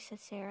brother,"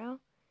 said Sarah.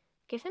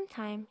 "Give him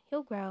time,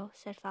 he'll grow,"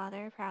 said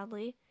Father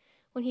proudly.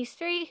 "When he's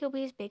 3, he'll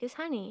be as big as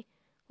Honey.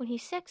 When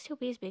he's 6, he'll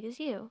be as big as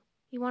you.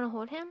 You want to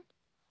hold him?"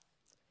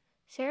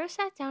 Sarah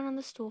sat down on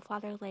the stool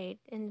Father laid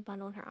in the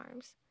bundle in her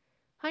arms.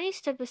 Honey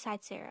stood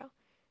beside Sarah.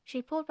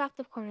 She pulled back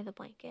the corner of the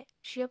blanket.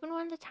 She opened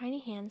one of the tiny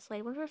hands,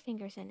 laid one of her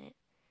fingers in it.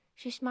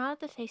 She smiled at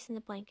the face in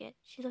the blanket.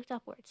 She looked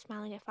upward,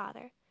 smiling at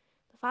Father.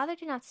 But Father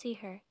did not see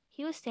her.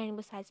 He was standing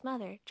beside his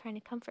mother, trying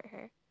to comfort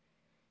her.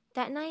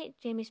 That night,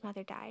 Jamie's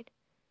mother died.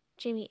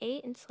 Jamie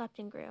ate and slept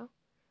and grew.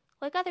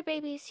 Like other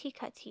babies, he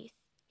cut teeth.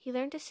 He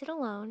learned to sit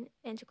alone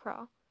and to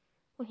crawl.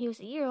 When he was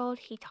a year old,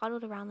 he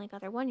toddled around like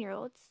other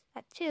 1-year-olds.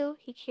 At 2,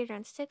 he carried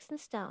around sticks and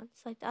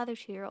stones like the other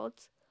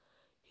 2-year-olds.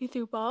 He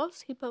threw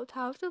balls, he built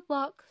towers with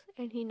blocks,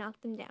 and he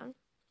knocked them down.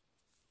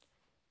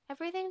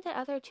 Everything that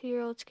other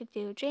 2-year-olds could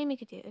do, Jamie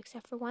could do,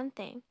 except for one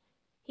thing.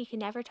 He could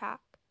never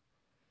talk.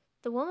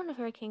 The women of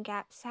Hurricane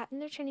Gap sat in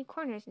their chimney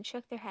corners and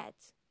shook their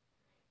heads.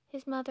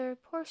 His mother,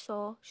 poor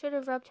soul, should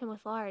have rubbed him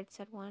with lard,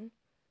 said one.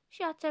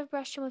 She ought to have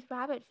brushed him with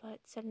rabbit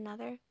foot, said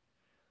another.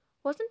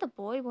 Wasn't the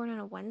boy born on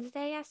a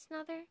Wednesday, asked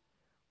another.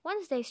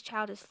 Wednesday's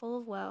child is full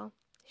of woe,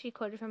 she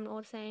quoted from an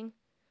old saying.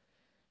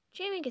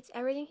 Jamie gets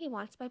everything he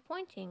wants by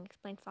pointing,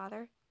 explained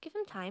father. Give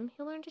him time,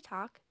 he'll learn to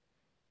talk.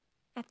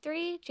 At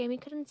 3, Jamie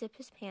could unzip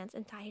his pants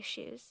and tie his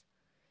shoes.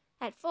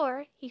 At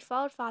 4, he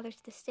followed father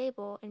to the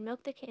stable and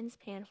milked the kitten's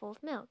pan full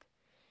of milk.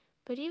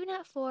 But even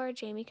at 4,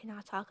 Jamie could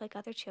not talk like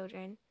other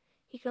children.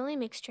 He could only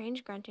make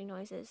strange grunting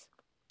noises.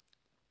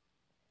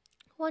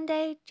 One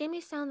day,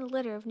 Jamie found a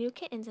litter of new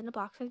kittens in a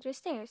box under the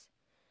stairs.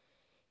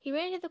 He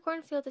ran into the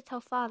cornfield to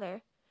tell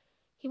father.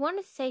 He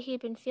wanted to say he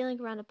had been feeling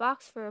around a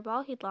box for a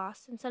ball he'd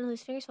lost, and suddenly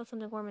his fingers felt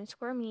something warm and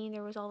squirmy, and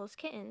there was all those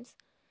kittens.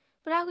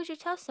 But how could you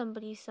tell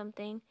somebody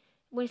something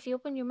when if you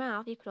opened your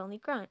mouth you could only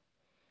grunt?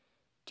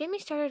 Jamie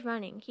started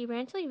running. He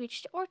ran till he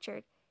reached the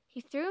orchard.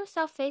 He threw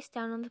himself face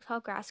down on the tall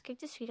grass,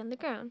 kicked his feet on the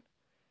ground.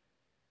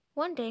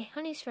 One day,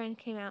 Honey's friend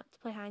came out to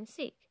play hide and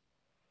seek.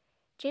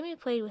 Jamie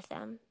played with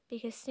them,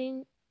 because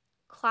seeing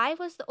Clive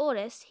was the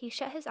oldest, he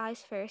shut his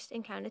eyes first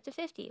and counted to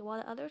 50, while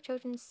the other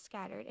children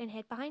scattered and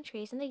hid behind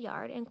trees in the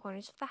yard and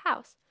corners of the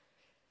house.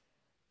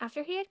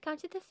 After he had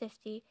counted to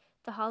 50,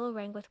 the hollow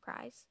rang with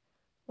cries.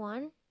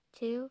 1,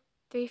 2,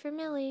 3 for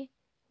Millie.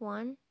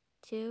 1,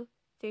 2,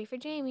 3 for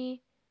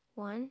Jamie.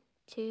 1,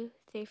 2,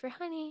 3 for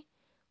Honey.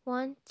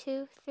 1,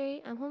 2,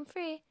 3, I'm home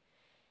free.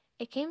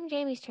 It came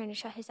Jamie's turn to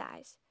shut his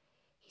eyes.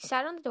 He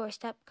sat on the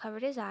doorstep,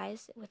 covered his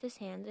eyes with his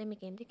hands, and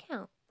began to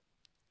count.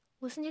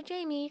 Listen to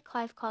Jamie,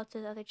 Clive called to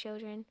the other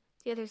children.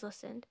 The others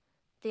listened.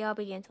 They all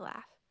began to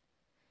laugh.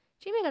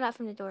 Jamie got up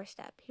from the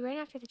doorstep. He ran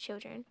after the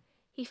children.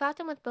 He fought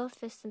them with both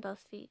fists and both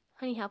feet.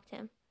 Honey helped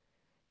him.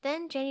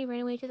 Then Jenny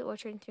ran away to the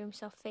orchard and threw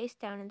himself face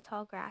down in the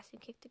tall grass and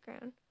kicked the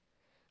ground.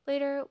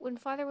 Later, when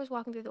father was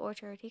walking through the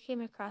orchard, he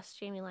came across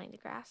Jamie lying in the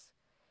grass.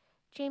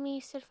 Jamie,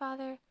 said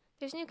father,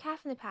 there's a new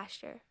calf in the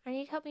pasture. I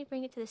need help me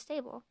bring it to the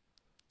stable.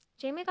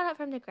 Jamie got up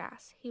from the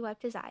grass. He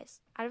wiped his eyes.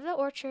 Out of the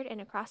orchard and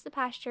across the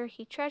pasture,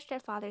 he trudged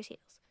at father's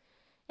heels.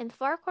 In the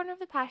far corner of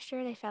the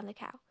pasture, they found the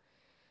cow.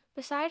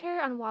 Beside her,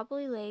 on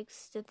wobbly legs,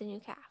 stood the new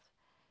calf.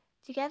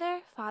 Together,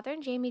 father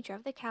and Jamie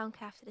drove the cow and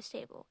calf to the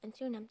stable,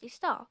 into an empty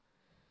stall.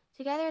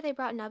 Together, they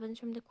brought nubbins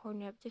from the corn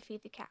nib to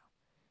feed the cow.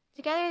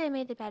 Together, they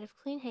made the bed of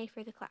clean hay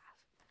for the calf.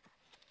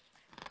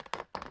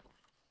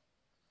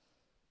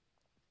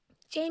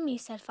 Jamie,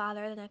 said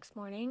father the next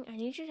morning, I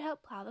need you to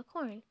help plow the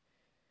corn.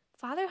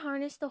 Father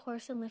harnessed the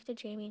horse and lifted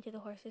Jamie into the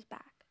horse's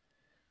back.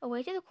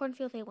 Away to the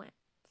cornfield they went,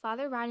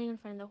 father riding in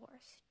front of the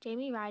horse,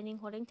 Jamie riding,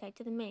 holding tight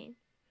to the mane.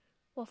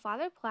 While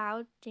father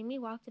plowed, Jamie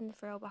walked in the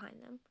furrow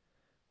behind them.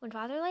 When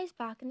father lays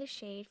back in the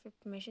shade for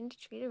permission to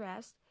treat a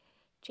rest,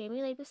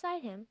 Jamie laid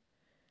beside him.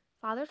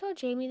 Father told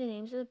Jamie the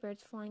names of the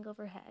birds flying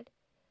overhead.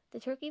 The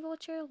turkey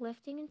vulture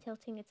lifting and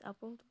tilting its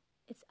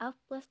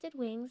uplifted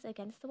wings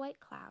against the white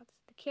clouds,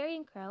 the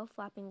carrion crow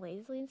flapping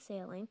lazily and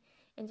sailing,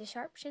 and the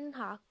sharp-shinned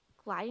hawk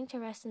gliding to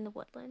rest in the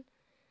woodland.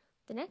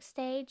 The next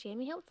day,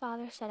 Jamie helped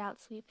father set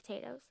out sweet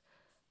potatoes.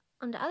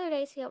 On the other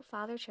days, he helped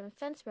father trim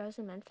fence rows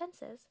and mend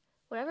fences.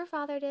 Whatever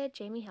father did,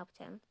 Jamie helped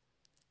him.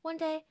 One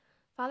day,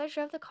 father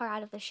drove the car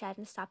out of the shed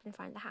and stopped in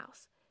front of the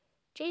house.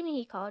 Jamie,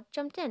 he called,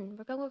 jumped in.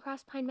 We're going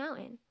across Pine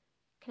Mountain.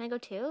 Can I go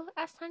too?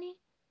 Asked Honey.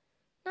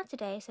 Not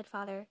today, said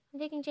father. I'm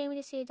taking Jamie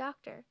to see a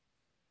doctor.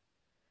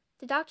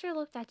 The doctor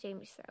looked at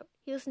Jamie's throat.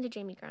 He listened to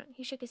Jamie grunt.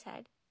 He shook his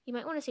head. You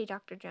might want to see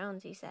Dr.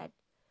 Jones, he said.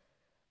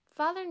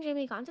 Father and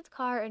Jamie got into the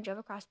car and drove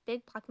across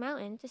Big Black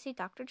Mountain to see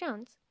Dr.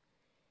 Jones.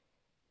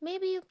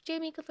 Maybe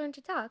Jamie could learn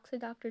to talk,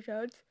 said Dr.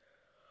 Jones.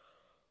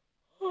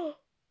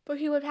 But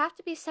he would have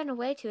to be sent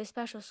away to a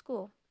special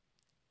school.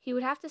 He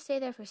would have to stay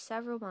there for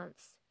several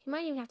months. He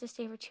might even have to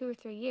stay for 2 or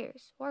 3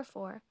 years, or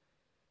 4.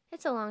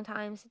 It's a long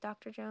time, said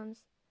Dr.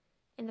 Jones.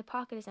 And the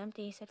pocket is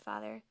empty, said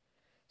father.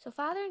 So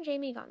father and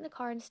Jamie got in the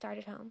car and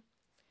started home.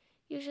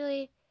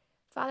 Usually,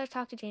 father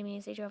talked to Jamie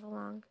as they drove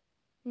along.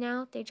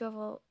 Now they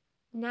drove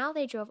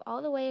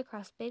all the way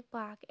across Big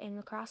Black and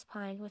across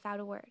Pine without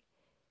a word.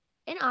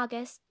 In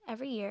August,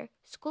 every year,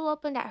 school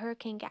opened at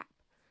Hurricane Gap.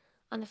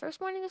 On the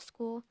first morning of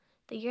school,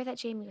 the year that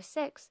Jamie was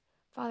 6,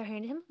 father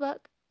handed him a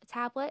book, a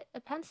tablet, a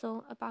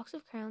pencil, a box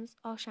of crayons,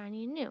 all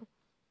shiny and new.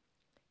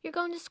 You're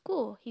going to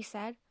school, he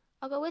said.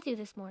 I'll go with you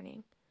this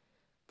morning.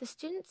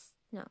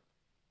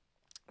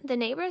 The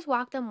neighbors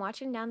walked them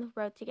watching down the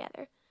road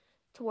together,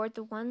 toward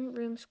the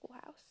one-room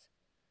schoolhouse.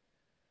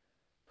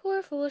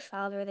 Poor foolish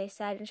father, they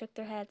said, and shook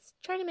their heads.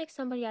 Trying to make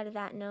somebody out of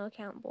that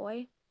no-account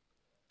boy.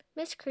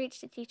 Miss Creech,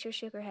 the teacher,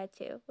 shook her head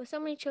too. With so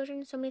many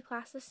children, so many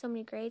classes, so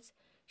many grades,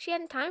 She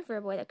hadn't time for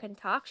a boy that couldn't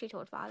talk, she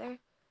told Father.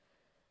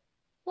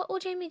 What will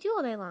Jamie do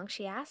all day long?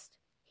 She asked.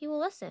 He will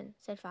listen,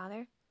 said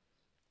Father.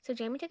 So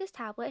Jamie took his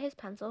tablet, his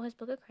pencil, his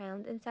book of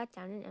crayons, and sat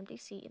down in an empty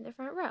seat in the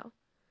front row.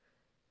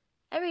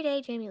 Every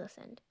day Jamie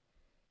listened.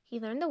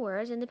 He learned the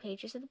words and the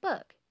pages of the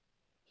book.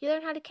 He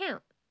learned how to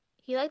count.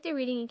 He liked the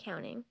reading and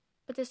counting,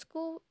 but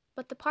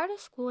the part of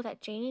school that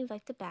Jamie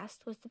liked the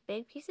best was the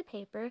big piece of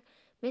paper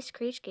Miss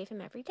Creech gave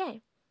him every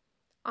day.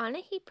 On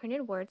it he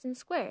printed words in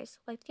squares,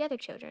 like the other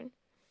children.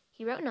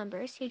 He wrote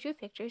numbers, he drew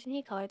pictures, and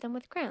he colored them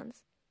with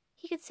crayons.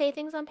 He could say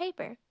things on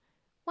paper.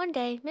 One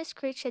day, Miss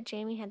Creech said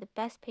Jamie had the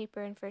best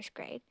paper in first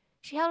grade.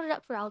 She held it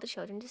up for all the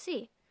children to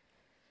see.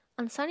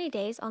 On sunny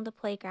days on the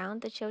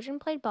playground, the children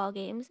played ball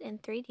games in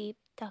 3D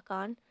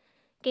duck-on,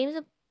 games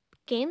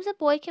a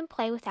boy can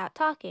play without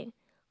talking.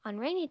 On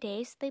rainy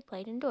days, they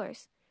played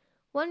indoors.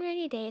 One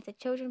rainy day, the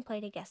children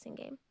played a guessing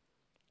game.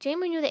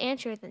 Jamie knew the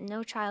answer that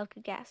no child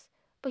could guess,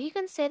 but he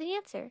couldn't say the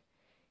answer.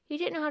 He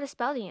didn't know how to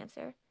spell the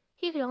answer.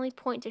 He could only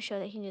point to show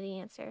that he knew the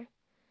answer.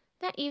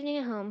 That evening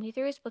at home, he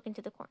threw his book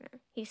into the corner.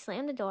 He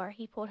slammed the door.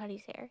 He pulled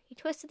Honey's hair. He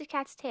twisted the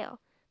cat's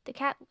tail. The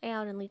cat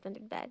wailed and leaped under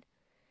the bed.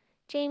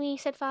 Jamie,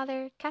 said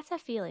Father, cats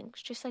have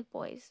feelings, just like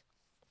boys.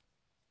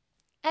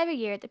 Every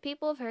year, the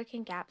people of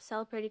Hurricane Gap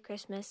celebrated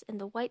Christmas in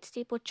the white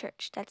steepled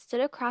church that stood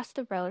across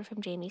the road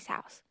from Jamie's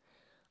house.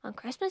 On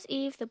Christmas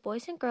Eve, the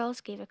boys and girls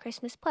gave a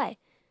Christmas play.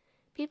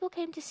 People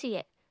came to see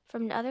it,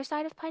 from the other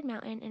side of Pine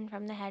Mountain and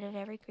from the head of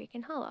every creek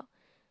and hollow.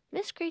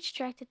 Miss Creech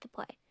directed the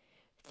play.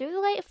 Through the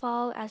late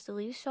fall, as the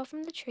leaves fell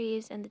from the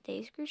trees and the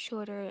days grew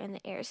shorter and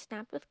the air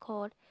snapped with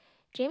cold,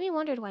 Jamie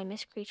wondered why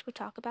Miss Creech would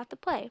talk about the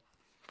play.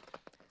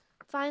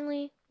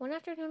 Finally, one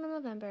afternoon in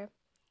November,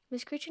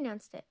 Miss Creech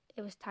announced it.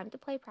 It was time to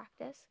play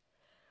practice.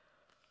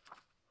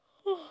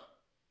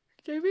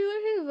 Jamie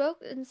let his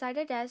book inside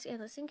a desk and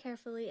listened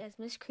carefully as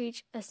Miss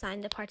Creech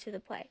assigned the parts of the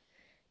play.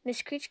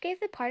 Miss Creech gave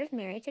the part of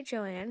Mary to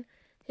Joanne,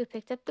 who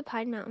picked up the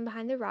pine mountain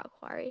behind the rock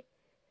quarry.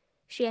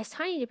 She asked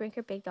Tiny to bring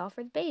her big doll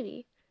for the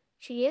baby.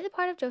 She gave the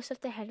part of Joseph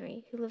to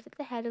Henry, who lived at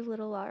the head of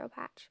Little Laurel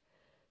Patch.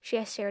 She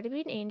asked Sarah to be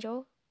an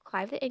angel,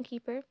 Clive the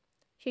innkeeper.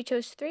 She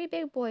chose 3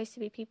 big boys to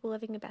be people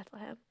living in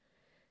Bethlehem.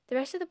 The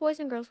rest of the boys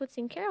and girls would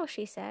sing carols,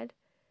 she said.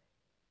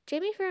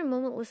 Jamie for a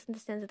moment listened to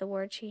the sense of the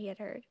words he had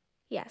heard.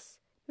 Yes,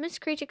 Miss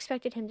Creech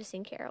expected him to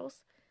sing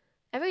carols.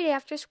 Every day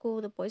after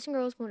school, the boys and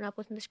girls went up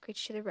with Miss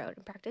Creech to the road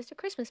and practiced a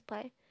Christmas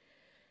play.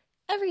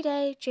 Every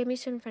day, Jamie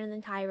stood in front of the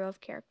entire row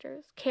of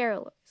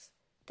carolers.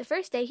 The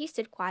first day, he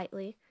stood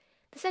quietly.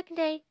 The second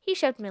day, he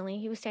shoved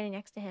Millie, who was standing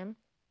next to him.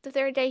 The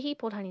third day, he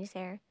pulled Honey's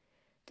hair.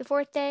 The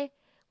fourth day,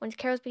 when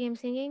carols began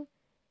singing,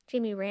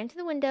 Jamie ran to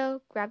the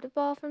window, grabbed a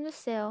ball from the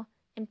sill,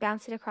 and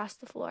bounced it across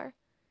the floor.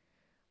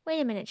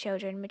 Wait a minute,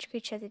 children, Miss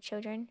Creech said to the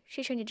children.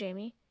 She turned to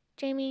Jamie.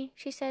 Jamie,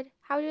 she said,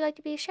 how would you like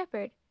to be a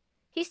shepherd?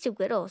 He's too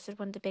little, said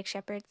one of the big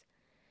shepherds.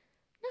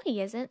 No,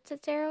 he isn't,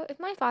 said Sarah. If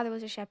my father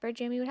was a shepherd,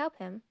 Jamie would help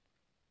him.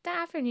 That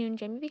afternoon,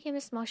 Jamie became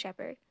a small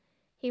shepherd.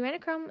 He ran a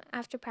crumb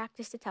after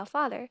practice to tell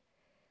Father.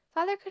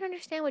 Father couldn't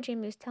understand what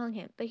Jamie was telling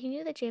him, but he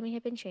knew that Jamie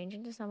had been changed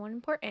into someone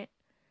important.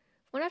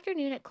 One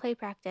afternoon at clay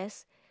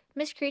practice,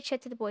 Miss Creech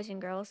said to the boys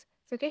and girls,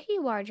 forget who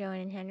you are,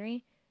 Joanne and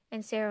Henry,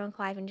 and Sarah and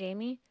Clive and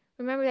Jamie.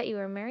 Remember that you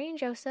are Mary and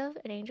Joseph,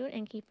 an angel and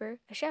innkeeper,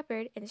 a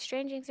shepherd, and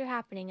strange things are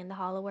happening in the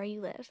hollow where you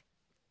live.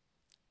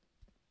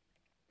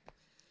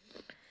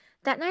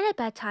 That night at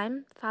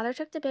bedtime, Father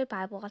took the big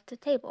Bible off the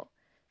table.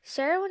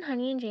 Sarah and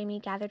Honey and Jamie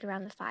gathered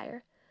around the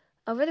fire.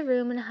 Over the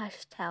room in a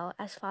hushed tale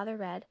as Father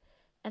read,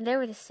 and there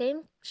were the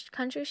same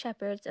country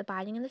shepherds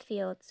abiding in the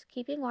fields,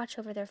 keeping watch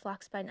over their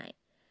flocks by night.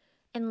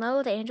 And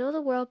lo, the angel of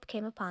the world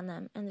came upon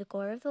them, and the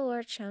glory of the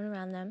Lord shone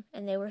around them,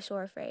 and they were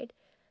sore afraid.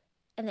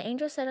 And the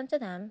angel said unto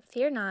them,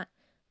 fear not,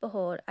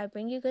 behold, I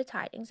bring you good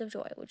tidings of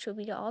joy, which will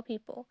be to all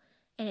people.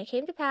 And it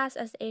came to pass,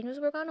 as the angels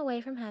were gone away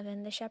from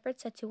heaven, the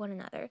shepherds said to one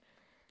another,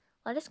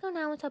 let us go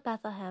now into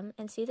Bethlehem,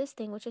 and see this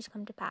thing which is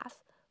come to pass,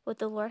 what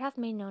the Lord hath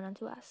made known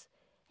unto us.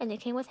 And they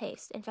came with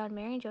haste, and found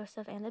Mary and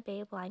Joseph and the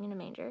babe lying in a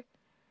manger.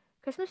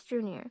 Christmas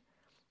drew near.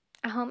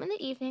 At home in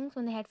the evenings,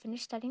 when they had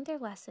finished studying their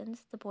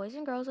lessons, the boys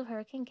and girls of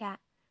Hurricane Gap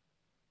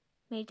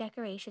made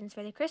decorations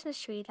for the Christmas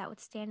tree that would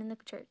stand in the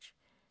church.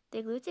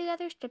 They glued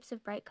together strips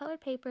of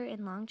bright-colored paper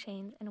in long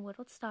chains and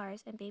whittled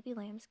stars and baby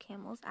lambs'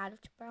 camels out of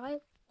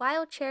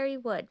wild cherry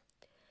wood.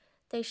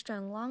 They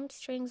strung long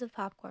strings of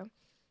popcorn.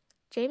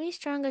 Jamie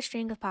strung a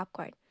string of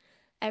popcorn.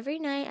 Every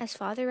night, as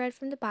Father read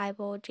from the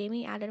Bible,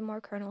 Jamie added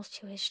more kernels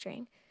to his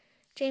string.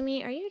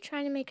 Jamie, are you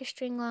trying to make a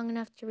string long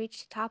enough to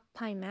reach the top of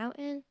Pine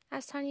Mountain?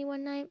 Asked Tiny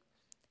one night.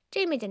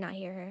 Jamie did not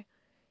hear her.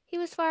 He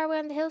was far away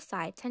on the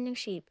hillside, tending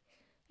sheep,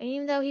 and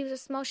even though he was a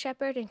small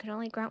shepherd and could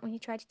only grunt when he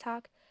tried to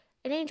talk,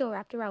 an angel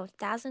wrapped around with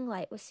dazzling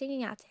light was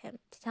singing out to him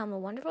to tell him a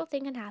wonderful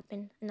thing had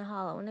happened in the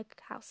hollow in the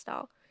cow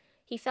stall.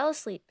 He fell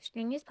asleep,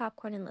 stringing his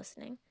popcorn and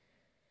listening.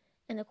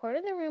 In the corner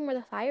of the room where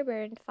the fire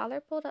burned, Father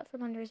pulled up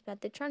from under his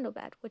bed the trundle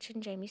bed, which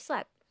in Jamie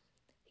slept.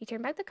 He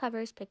turned back the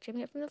covers, picked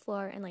Jamie up from the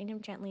floor, and laid him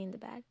gently in the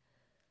bed.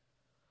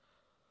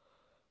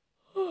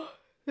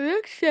 The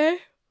next day,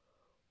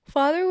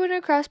 Father went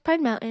across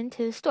Pine Mountain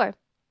to the store.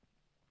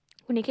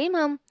 When he came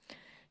home,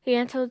 he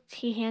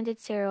handed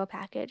Sarah a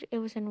package. It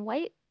was in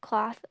white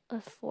cloth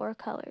of 4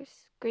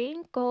 colors: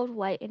 green, gold,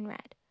 white, and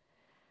red.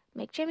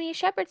 "Make Jimmy a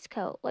shepherd's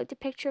coat, like the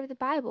picture of the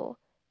Bible,"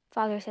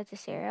 Father said to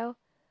Sarah.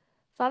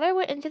 Father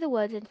went into the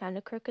woods and found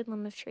a crooked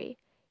limb of tree.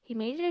 He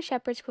made it a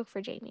shepherd's crook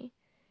for Jamie.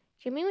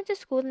 Jimmy went to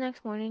school the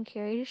next morning and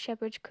carried his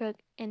shepherd's crook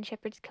and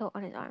shepherd's coat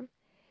on his arm.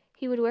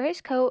 He would wear his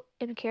coat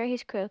and carry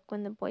his crook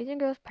when the boys and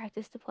girls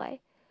practiced to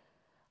play.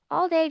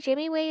 All day,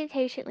 Jimmy waited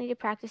patiently to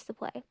practice the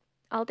play.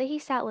 All day he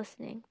sat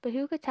listening, but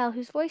who could tell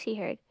whose voice he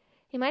heard?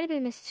 It might have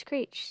been Mrs.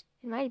 Screech.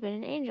 It might have been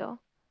an angel.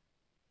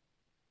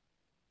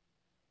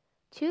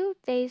 2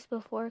 days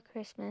before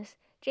Christmas,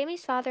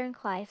 Jamie's father and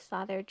Clive's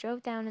father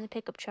drove down in the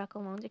pickup truck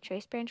along the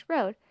Trace Branch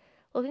Road,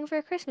 looking for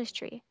a Christmas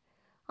tree.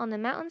 On the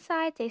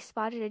mountainside, they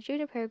spotted a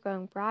juniper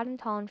growing broad and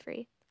tall and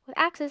free. With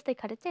axes, they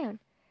cut it down.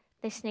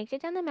 They snaked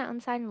it down the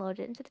mountainside and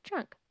loaded it into the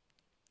trunk.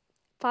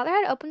 Father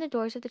had opened the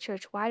doors of the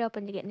church wide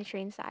open to get in the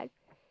tree inside.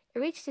 It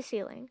reached the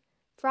ceiling.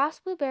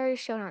 Frost blueberries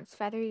shone on its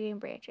feathery green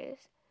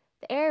branches.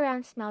 The air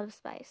around smelled of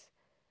spice.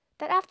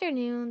 That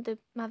afternoon, the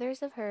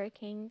mothers of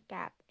Hurricane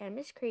Gap and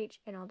Miss Creech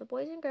and all the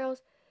boys and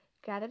girls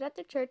gathered at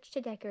the church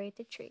to decorate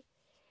the tree.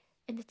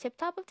 In the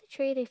tip-top of the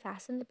tree, they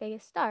fastened the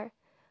biggest star.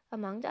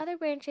 Among the other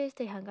branches,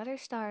 they hung other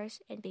stars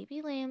and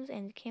baby lambs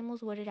and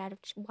camels wooded out of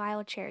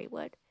wild cherry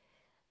wood.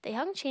 They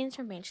hung chains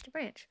from branch to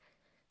branch.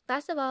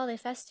 Last of all, they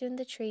festooned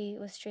the tree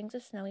with strings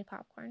of snowy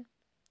popcorn.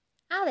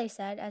 "Ah," they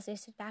said, as they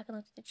stood back and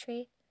looked at the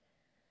tree.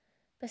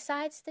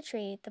 Besides the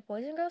tree, the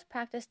boys and girls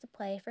practiced to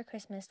play for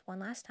Christmas one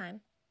last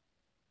time.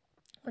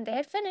 When they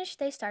had finished,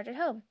 they started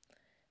home.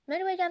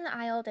 Midway down the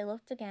aisle, they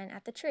looked again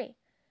at the tree.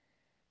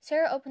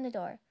 Sarah opened the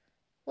door.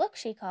 "Look,"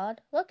 she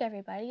called. "Look,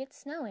 everybody, it's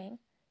snowing."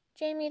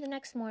 Jamie, the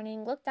next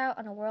morning, looked out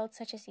on a world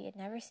such as he had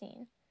never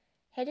seen.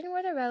 Hidden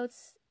were the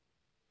roads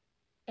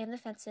and the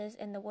fences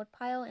and the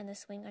woodpile and the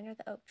swing under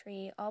the oak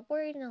tree, all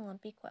buried in a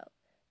lumpy quilt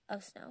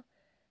of snow.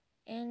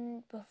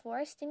 And before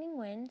a stinging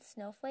wind,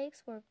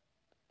 snowflakes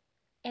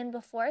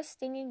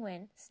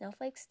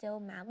still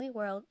madly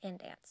whirled and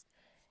danced.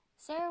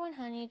 Sarah and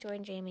Honey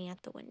joined Jamie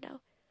at the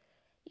window.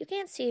 "You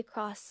can't see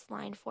across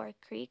Line Fork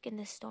Creek in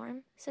this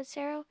storm," said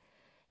Sarah.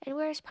 "And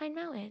where's Pine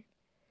Mountain?"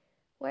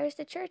 "Where's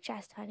the church?"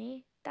 asked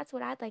Honey. "That's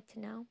what I'd like to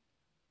know."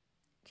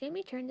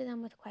 Jamie turned to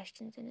them with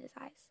questions in his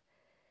eyes.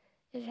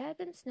 "If it had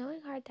been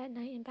snowing hard that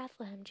night in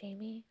Bethlehem,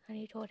 Jamie,"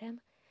 Honey told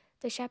him,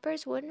 "the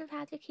shepherds wouldn't have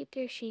had to keep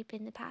their sheep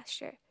in the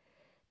pasture.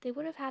 They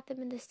would have had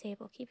them in the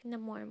stable, keeping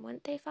them warm,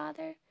 wouldn't they,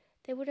 Father?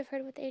 They would have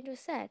heard what the angels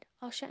said,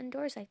 all shut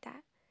indoors like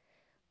that."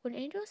 "When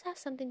angels have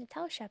something to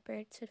tell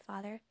shepherds," said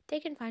Father, "they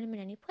can find him in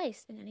any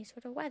place, in any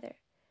sort of weather.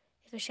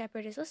 If a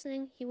shepherd is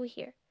listening, he will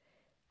hear."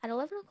 At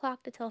 11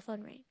 o'clock, the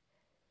telephone rang.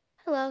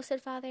 "Hello,"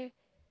 said Father.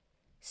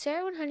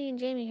 Sarah and Honey and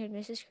Jamie heard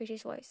Mrs.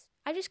 Creech's voice.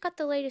 "I just got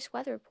the latest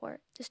weather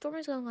report. The storm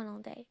is going on all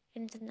day,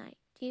 and into the night.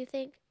 Do you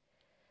think—"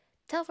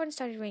 The telephone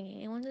started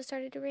ringing, and once it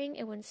started to ring,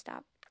 it wouldn't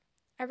stop.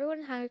 Everyone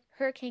in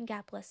Hurricane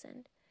Gap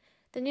listened.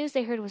 The news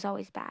they heard was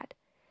always bad.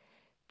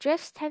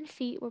 Drifts 10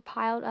 feet were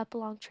piled up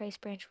along Trace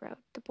Branch Road.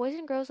 The boys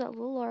and girls at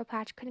Little Laurel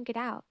Patch couldn't get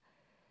out.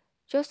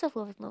 Joseph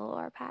lived in Little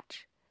Laurel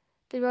Patch.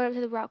 They rode up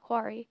to the rock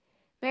quarry.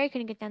 Mary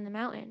couldn't get down the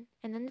mountain,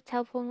 and then the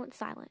telephone went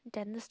silent,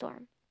 dead in the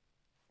storm.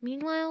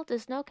 Meanwhile, the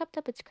snow kept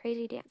up its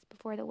crazy dance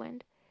before the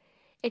wind.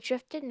 It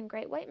drifted in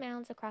great white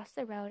mounds across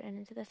the road and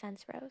into the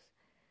fence rows.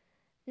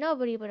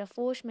 Nobody but a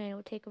foolish man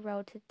would take a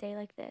road to a day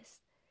like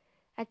this.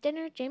 At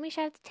dinner, Jamie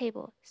sat at the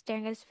table,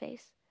 staring at his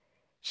face.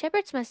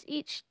 Shepherds must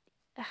eat,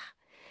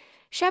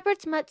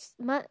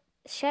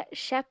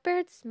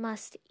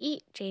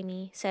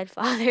 Jamie," said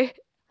Father.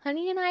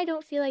 "Honey and I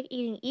don't feel like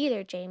eating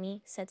either,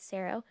 Jamie," said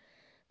Sarah.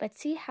 "But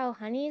see how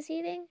Honey is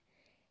eating?"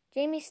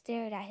 Jamie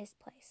stared at his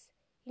place.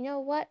 "You know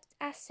what?"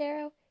 asked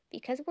Sarah.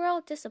 "Because we're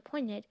all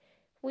disappointed,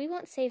 we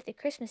won't save the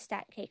Christmas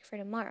stat cake for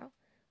tomorrow.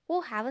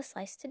 We'll have a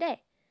slice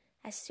today,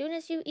 as soon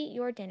as you eat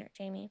your dinner,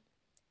 Jamie."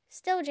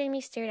 Still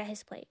Jamie stared at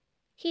his plate.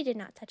 He did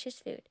not touch his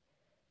food.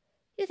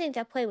 "You think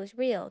that play was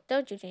real,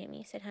 don't you,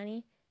 Jamie?" said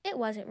Honey. "It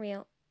wasn't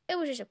real. It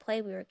was just a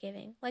play we were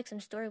giving, like some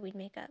story we'd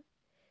make up."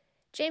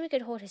 Jamie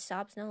could hold his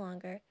sobs no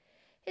longer.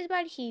 His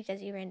body heaved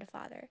as he ran to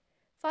Father.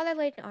 Father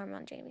laid an arm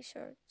on Jamie's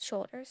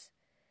shoulders.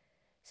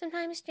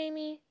 "Sometimes,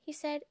 Jamie," he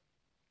said,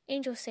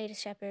 "angels say to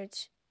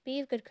shepherds, 'Be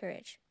of good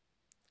courage.'"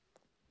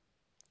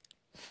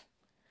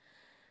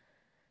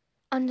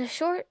 On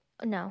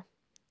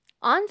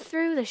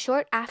through the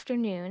short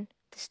afternoon,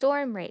 the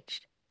storm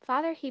raged.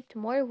 Father heaped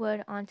more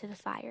wood onto the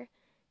fire.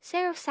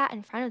 Sarah sat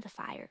in front of the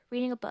fire,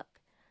 reading a book.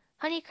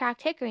 Honey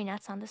cracked hickory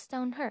nuts on the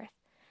stone hearth.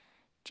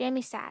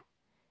 Jamie sat.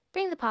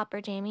 "Bring the popper,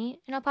 Jamie,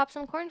 and I'll pop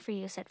some corn for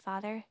you," said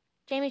Father.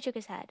 Jamie shook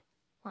his head.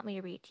 "Want me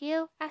to read to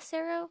you?" asked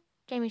Sarah.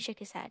 Jamie shook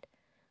his head.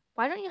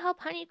 "Why don't you help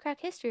Honey crack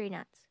hickory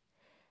nuts?"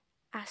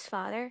 asked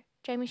Father.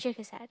 Jamie shook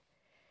his head.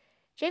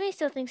 "Jamie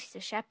still thinks he's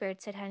a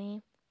shepherd," said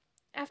Honey.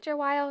 After a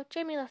while,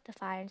 Jamie left the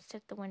fire and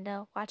stood at the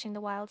window, watching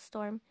the wild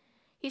storm.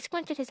 He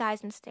squinted his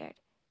eyes and stared.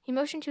 He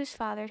motioned to his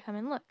father to come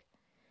and look.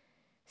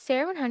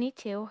 Sarah and Honey,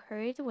 too,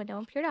 hurried to the window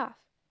and peered off.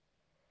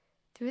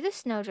 Through the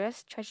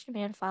snowdrifts trudged a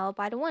man followed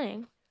by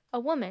a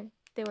woman.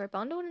 They were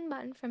bundled and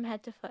buttoned from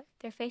head to foot.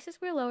 Their faces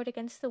were lowered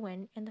against the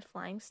wind and the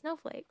flying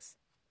snowflakes.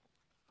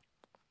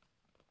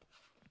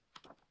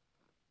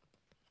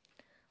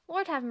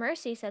 "Lord have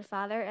mercy," said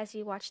Father as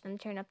he watched them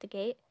turn up the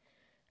gate.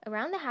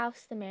 Around the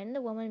house, the man and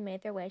the woman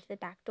made their way to the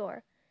back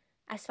door.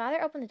 As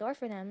Father opened the door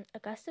for them, a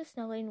gust of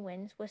snow-laden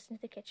wind whisked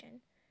into the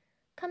kitchen.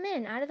 "Come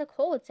in, out of the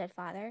cold," said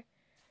Father.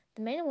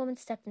 The man and woman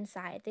stepped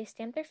inside. They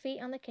stamped their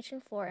feet on the kitchen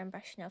floor and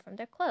brushed snow from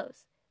their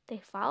clothes. They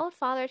followed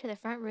Father to the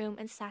front room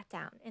and sat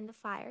down in the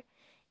fire.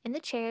 In the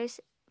chairs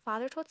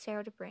Father told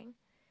Sarah to bring.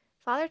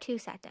 Father, too,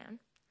 sat down.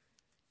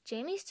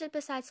 Jamie stood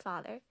beside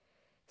Father.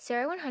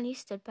 Sarah and Honey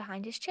stood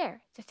behind his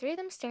chair. The three of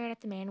them stared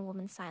at the man and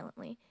woman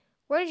silently.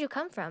 "Where did you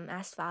come from?"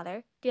 asked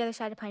Father. "The other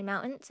side of Pine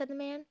Mountain," said the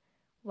man.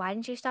 "Why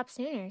didn't you stop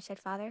sooner?" said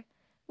Father.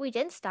 "We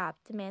didn't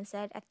stop," the man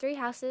said. "At 3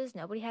 houses,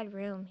 nobody had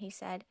room," he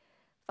said.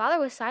 Father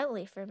was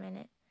silently for a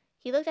minute.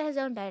 He looked at his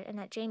own bed and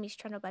at Jamie's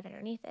trundle bed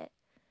underneath it.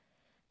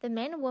 The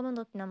man and woman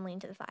looked numbly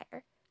into the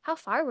fire. "How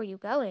far were you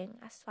going?"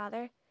 asked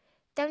Father.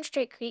 "Down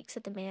Straight Creek,"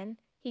 said the man.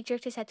 He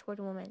jerked his head toward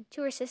the woman.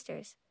 "To her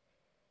sisters."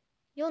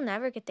 "You'll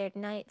never get there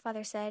tonight,"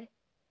 Father said.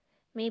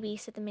 "Maybe,"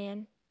 said the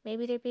man.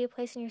 "Maybe there'd be a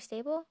place in your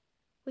stable?"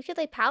 "We could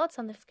lay pallets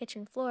on the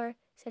kitchen floor,"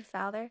 said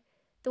Father.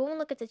 The woman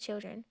looked at the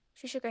children.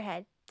 She shook her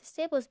head. "The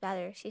stable is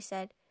better," she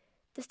said.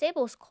 "The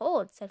stable is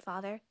cold," said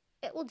Father.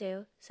 "It will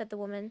do," said the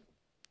woman.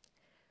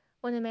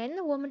 When the man and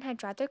the woman had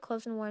dried their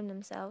clothes and warmed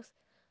themselves,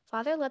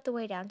 Father led the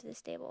way down to the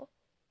stable.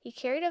 He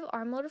carried an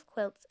armload of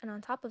quilts, and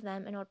on top of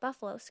them an old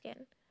buffalo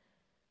skin.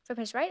 From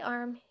his right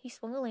arm he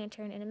swung a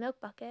lantern and a milk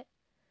bucket.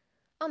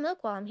 "I'll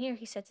milk while I'm here,"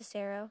 he said to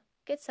Sarah.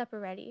 "Get supper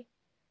ready."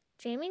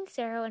 Jamie and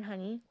Sarah and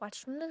Honey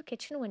watched from the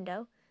kitchen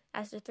window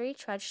as the three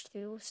trudged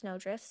through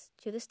snowdrifts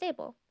to the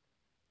stable.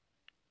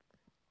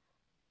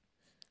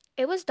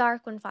 It was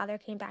dark when Father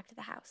came back to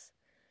the house.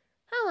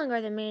 "How long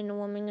are the man and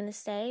woman going to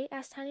stay?"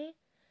 asked Honey.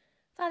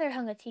 Father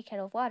hung a tea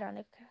kettle of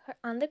water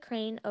on the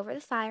crane over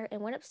the fire and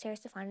went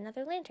upstairs to find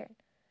another lantern.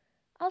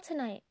 "All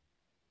tonight,"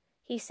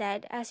 he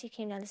said as he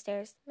came down the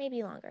stairs.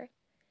 "Maybe longer."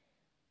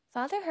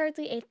 Father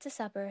hurriedly ate the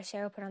supper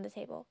Sarah put on the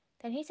table.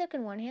 Then he took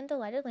in one hand the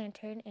lighted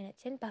lantern and a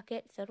tin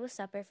bucket filled with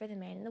supper for the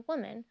man and the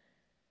woman.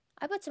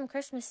 "I put some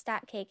Christmas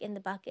stat cake in the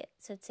bucket,"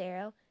 said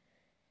Sarah.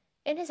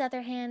 In his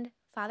other hand,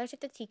 Father took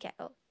the tea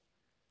kettle.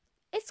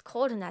 "It's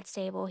cold in that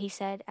stable," he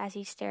said as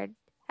he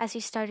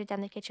started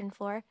down the kitchen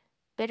floor.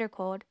 "Bitter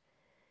cold."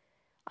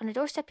 On the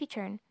doorstep he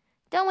turned.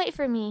 "Don't wait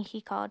for me,"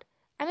 he called.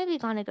 "I may be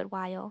gone a good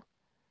while."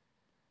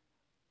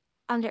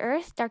 On the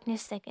earth,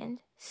 darkness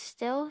thickened.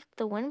 Still,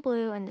 the wind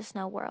blew and the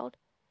snow whirled.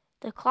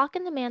 The clock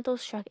in the mantel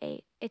struck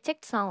 8. It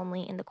ticked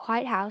solemnly in the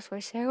quiet house where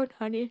Sarah and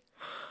Honey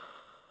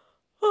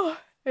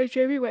and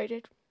Jamie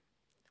waited.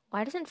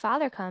 "Why doesn't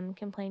Father come?"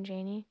 complained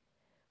Jamie.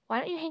 "Why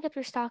don't you hang up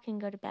your stocking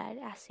and go to bed?"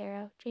 asked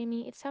Sarah.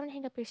 "Jamie, it's time to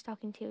hang up your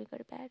stocking too and go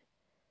to bed."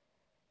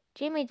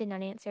 Jamie did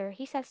not answer.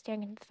 He sat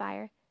staring into the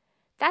fire.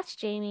 "That's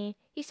Jamie.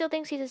 He still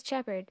thinks he's a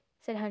shepherd,"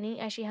 said Honey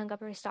as she hung up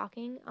her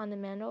stocking on the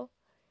mantel.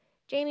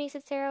 "Jamie,"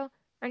 said Sarah,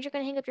 "aren't you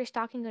going to hang up your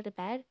stocking and go to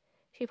bed?"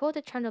 She pulled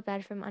the trundle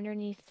bed from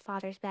underneath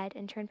Father's bed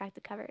and turned back the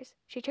covers.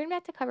 She turned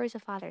back the covers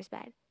of Father's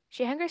bed.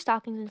 She hung her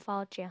stockings and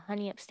followed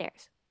Honey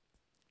upstairs.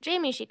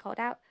 "Jamie," she called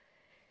out.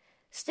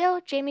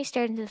 Still, Jamie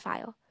stared into the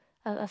fire.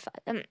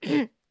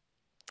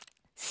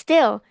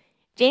 Still,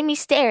 Jamie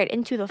stared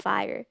into the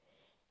fire.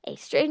 A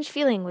strange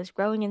feeling was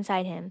growing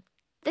inside him.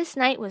 This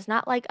night was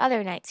not like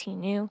other nights he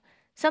knew.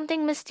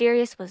 Something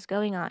mysterious was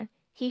going on.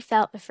 He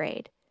felt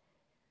afraid.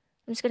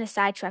 I'm just going to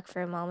sidetrack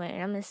for a moment,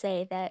 and I'm going to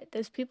say that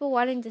those people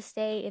wanting to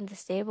stay in the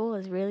stable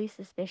is really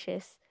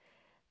suspicious.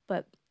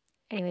 But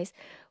anyways,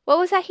 what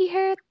was that he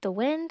heard? The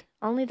wind?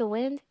 Only the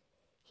wind?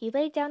 He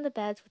laid down the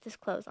beds with his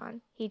clothes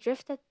on. He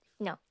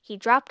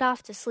dropped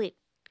off to sleep.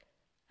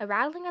 A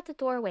rattling at the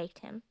door waked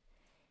him.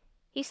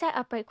 He sat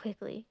upright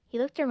quickly. He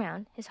looked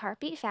around. His heart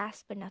beat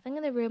fast, but nothing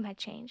in the room had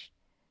changed.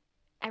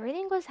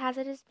 Everything was as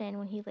it had been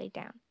when he lay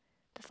down.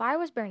 The fire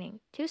was burning.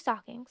 2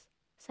 stockings,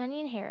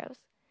 Sonny and Harrow's,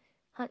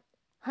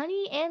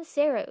 Honey and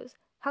Sarah's,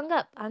 hung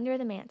up under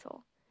the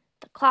mantel.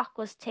 The clock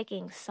was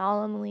ticking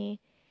solemnly.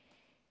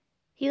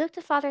 He looked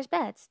at Father's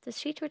beds. The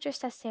sheets were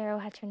just as Sarah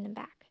had turned them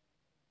back.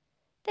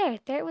 There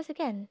it was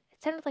again.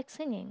 It sounded like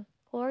singing.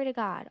 Glory to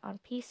God, on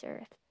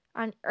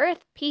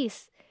earth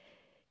peace.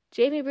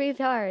 Jamie breathed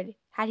hard.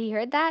 Had he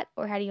heard that,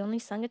 or had he only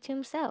sung it to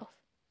himself?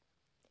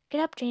 "Get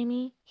up,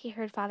 Jamie," he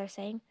heard Father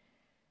saying.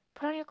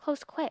 "Put on your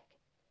clothes quick."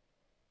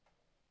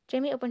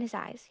 Jamie opened his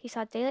eyes. He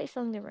saw daylight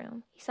filling the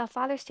room. He saw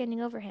Father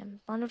standing over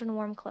him, bundled in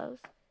warm clothes.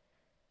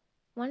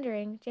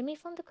 Wondering, Jamie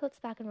flung the coats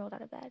back and rolled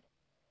out of bed.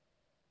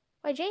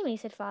 "Why, Jamie,"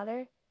 said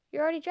Father,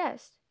 "you're already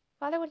dressed."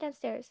 Father went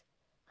downstairs.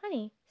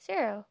 "Honey,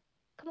 Sarah,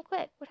 come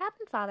quick." "What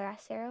happened, Father?"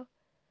 asked Sarah.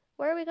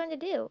 "What are we going to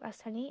do?"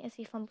 asked Honey as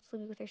he fumbled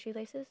sleepy with her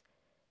shoelaces.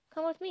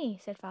 "Come with me,"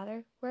 said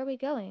Father. "Where are we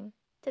going?"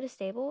 "To the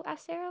stable?"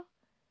 asked Sarah.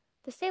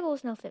 "The stable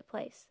was no fit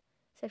place,"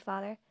 said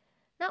Father.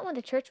 "Not when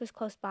the church was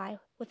close by,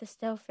 with a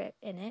stove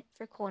in it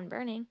for coal and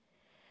burning."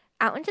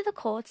 Out into the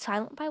cold,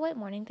 silent by white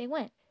morning they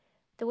went.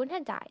 The wind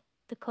had died.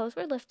 The clouds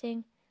were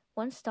lifting,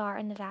 one star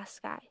in the vast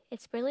sky,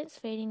 its brilliance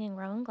fading in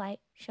growing light,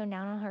 shone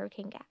down on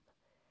Hurricane Gap.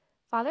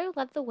 Father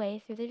led the way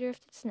through the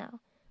drifted snow.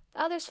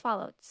 The others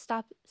followed,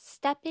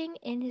 stepping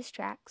in his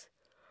tracks.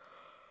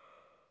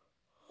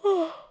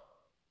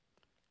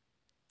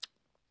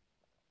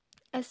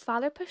 As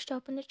Father pushed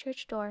open the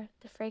church door,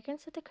 the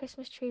fragrance of the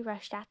Christmas tree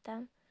rushed at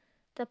them.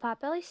 The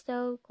potbelly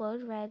stove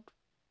glowed red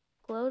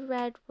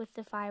with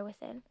the fire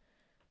within.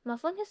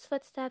 Muffling his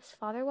footsteps,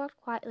 Father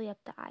walked quietly up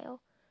the aisle.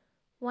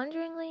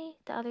 Wonderingly,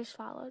 the others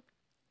followed.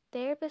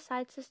 There,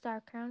 beside the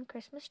star-crowned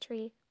Christmas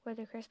tree, where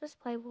the Christmas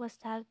play was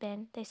to have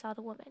been, they saw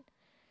the woman.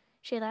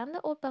 She lay on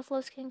the old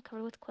buffalo skin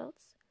covered with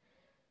quilts.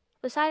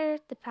 Beside her,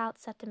 the pallet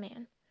sat the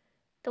man.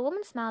 The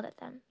woman smiled at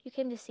them. "You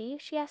came to see?"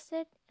 she asked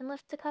it, and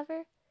lifted the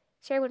cover.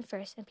 Sarah went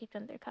first and peeped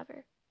under the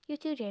cover. "You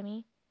too,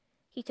 Jamie."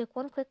 He took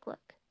one quick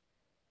look.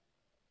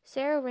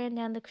 Sarah ran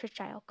down the church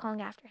aisle,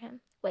 calling after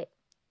him, "Wait."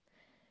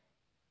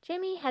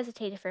 Jamie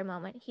hesitated for a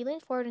moment. He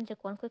leaned forward and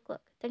took one quick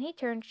look. Then he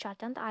turned, shot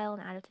down the aisle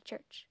and out of the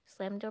church,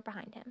 slammed the door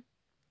behind him.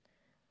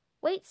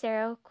 "Wait,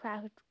 Sarah,"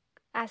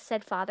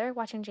 said Father,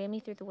 watching Jamie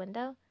through the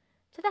window.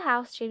 To the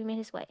house, Jamie made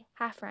his way,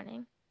 half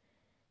running.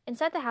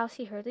 Inside the house,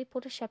 he hurriedly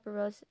pulled a shepherd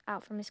rose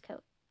out from his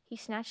coat. He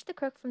snatched the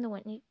crook from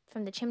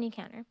the chimney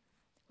counter.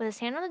 With his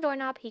hand on the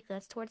doorknob, he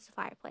glanced towards the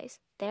fireplace.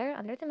 There,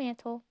 under the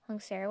mantel, hung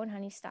Sarah and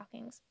Honey's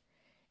stockings.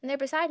 And there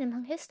beside him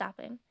hung his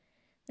stocking.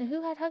 Now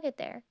who had hung it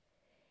there?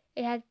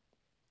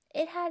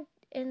 It had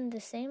in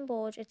the same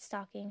bulge its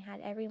stocking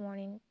had every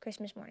morning,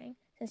 Christmas morning,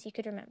 since he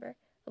could remember,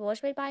 a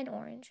bulge made by an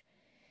orange.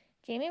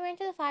 Jamie ran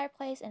to the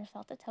fireplace and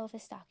felt the toe of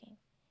his stocking.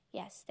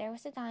 Yes, there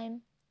was the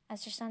dime,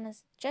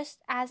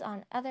 just as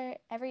on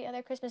every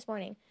other Christmas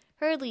morning.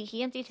 Hurriedly,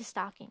 he emptied his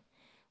stocking.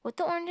 With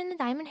the orange in the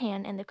dime in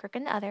hand and the crook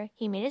in the other,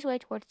 he made his way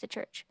towards the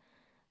church.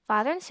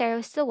 Father and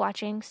Sarah, still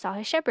watching, saw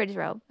his shepherd's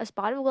robe, a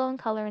spot of glowing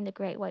color in the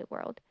great white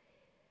world.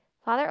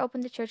 Father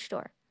opened the church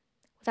door.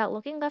 Without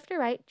looking left or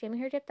right, Jamie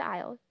hurried up the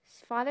aisle.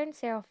 Father and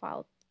Sarah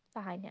followed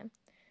behind him.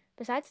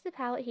 Besides the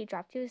pallet, he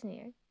dropped to his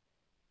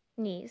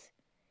knees.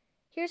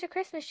 "Here's a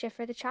Christmas gift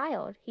for the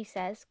child," he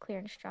says, clear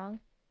and strong.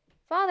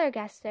 "Father,"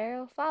 gasped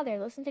Sarah. "Father,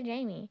 listen to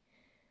Jamie."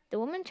 The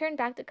woman turned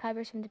back the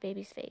covers from the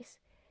baby's face.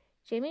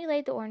 Jamie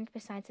laid the orange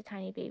beside the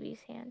tiny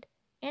baby's hand.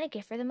 "And a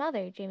gift for the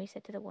mother," Jamie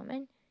said to the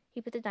woman.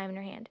 He put the dime in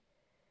her hand.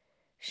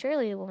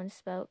 "Surely," the woman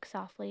spoke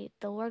softly,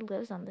 "the Lord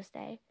lives on this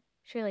day."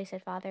 "Surely,"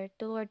 said Father,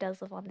 "the Lord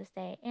does live on this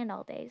day, and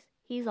all days.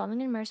 He is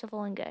loving and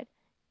merciful and good."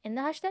 In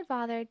the hush that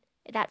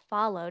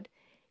followed,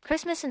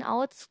 Christmas in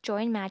all its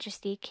joy and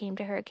majesty came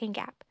to Hurricane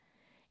Gap.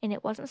 And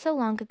it wasn't so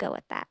long ago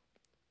at that.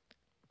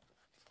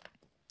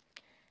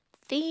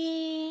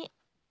 The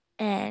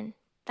end.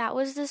 That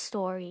was the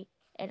story.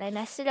 And I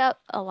messed it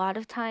up a lot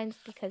of times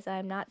because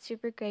I'm not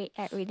super great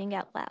at reading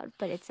out loud,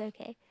 but it's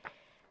okay.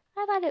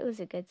 I thought it was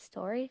a good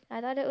story.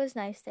 I thought it was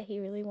nice that he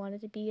really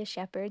wanted to be a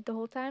shepherd the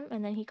whole time,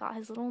 and then he got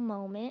his little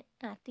moment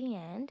at the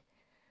end.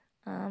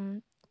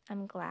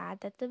 I'm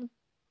glad that the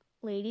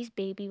lady's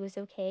baby was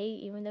okay,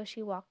 even though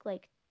she walked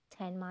like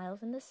 10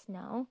 miles in the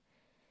snow,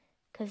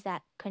 because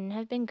that couldn't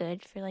have been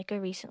good for like a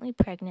recently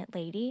pregnant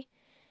lady.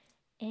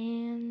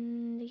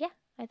 And yeah,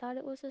 I thought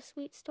it was a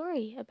sweet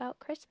story about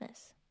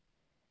Christmas.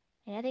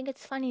 And I think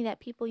it's funny that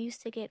people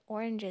used to get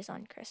oranges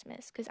on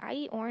Christmas, because I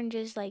eat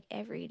oranges like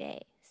every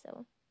day,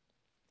 so.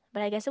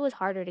 But I guess it was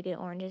harder to get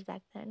oranges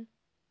back then.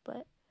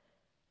 But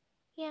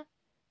yeah,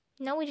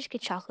 now we just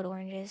get chocolate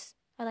oranges.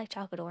 I like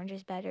chocolate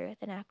oranges better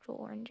than actual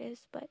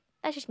oranges, but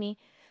that's just me.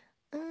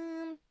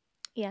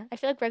 Yeah, I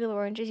feel like regular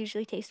oranges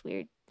usually taste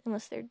weird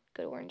unless they're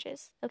good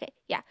oranges. Okay,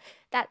 yeah,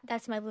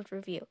 that's my little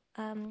review.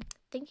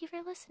 Thank you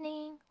for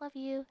listening. Love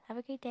you. Have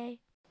a great day.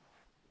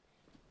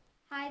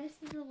 Hi, this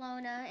is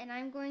Alona, and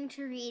I'm going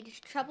to read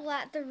Trouble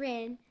at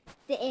the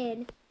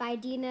Inn by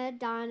Dina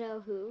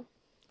Donohue.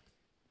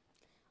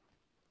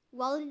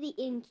 Wally the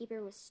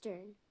innkeeper was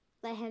stern.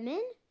 Let him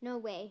in? No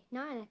way,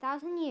 not in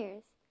 1,000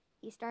 years.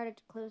 He started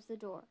to close the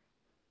door.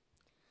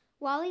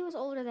 Wally was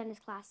older than his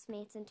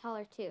classmates and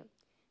taller too.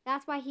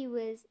 That's why he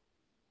was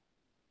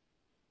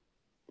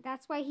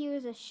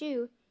a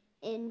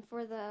shoe-in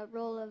for the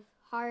role of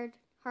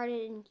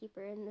hard-hearted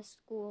innkeeper in the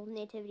school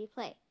nativity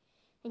play.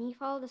 And he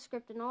followed the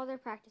script in all their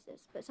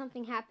practices, but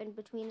something happened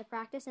between the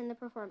practice and the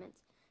performance.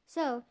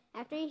 So,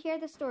 after you hear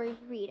the story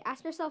read,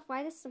 ask yourself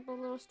why this simple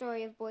little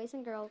story of boys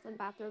and girls and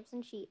bathrobes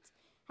and sheets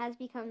has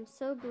become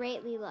so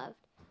greatly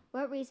loved.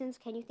 What reasons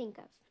can you think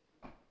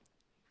of?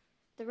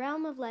 The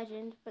realm of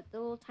legend, but the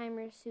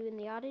old-timers who in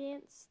the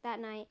audience that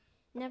night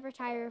never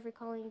tire of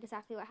recalling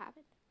exactly what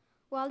happened.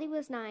 Wally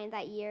was 9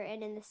 that year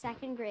and in the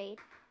 2nd grade,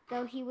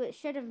 though he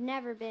should have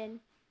never been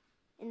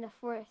in the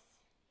 4th.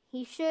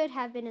 He should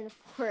have been in the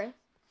 4th.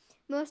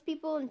 Most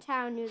people in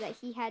town knew that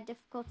he had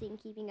difficulty in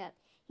keeping up.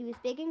 He was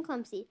big and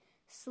clumsy,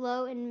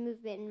 slow in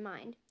movement and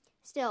mind.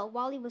 Still,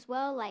 Wally was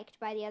well liked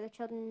by the other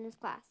children in his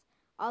class,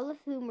 all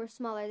of whom were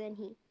smaller than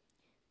he.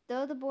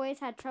 Though the boys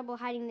had trouble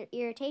hiding their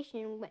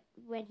irritation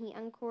when he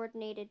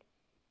uncoordinated,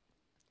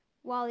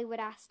 Wally would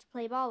ask to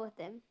play ball with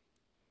them.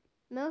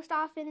 Most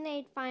often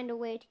they'd find a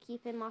way to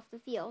keep him off the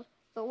field,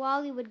 But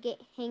Wally would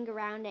hang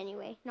around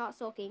anyway, not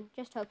sulking,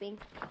 just hoping.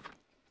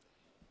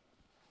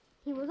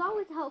 He was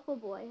always a helpful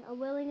boy, a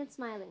willing and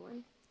smiling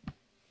one,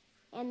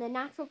 and the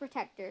natural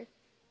protector,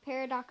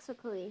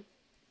 paradoxically,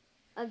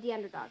 of the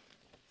underdog.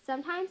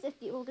 Sometimes, if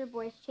the older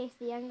boys chased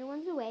the younger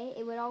ones away,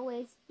 it would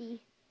always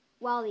be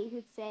Wally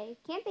who'd say,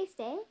 "Can't they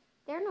stay?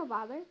 They're no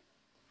bother."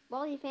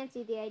 Wally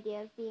fancied the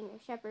idea of being a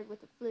shepherd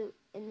with a flute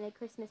in the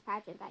Christmas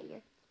pageant that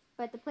year,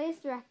 but the play's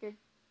director,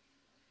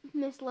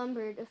 Miss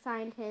Lombard,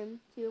 assigned him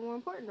to a more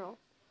important role.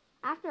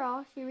 After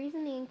all, she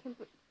reasoned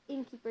the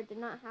innkeeper did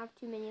not have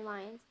too many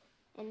lions,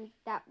 and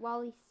that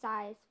Wally's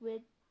size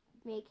would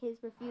make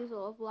his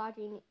refusal of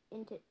lodging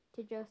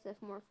to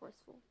Joseph more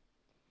forceful.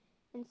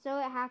 And so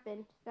it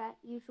happened that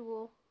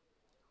usual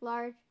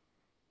large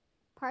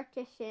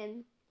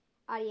partition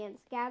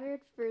audience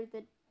gathered for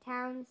the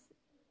town's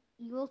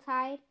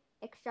Yuletide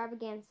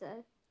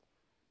extravaganza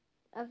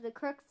of the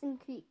crooks and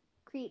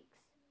creaks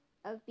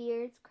of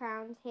beards,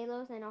 crowns,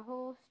 halos, and a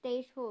whole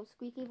stage full of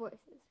squeaky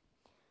voices.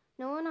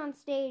 No one on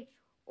stage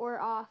or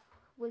off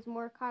was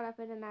more caught up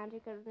in the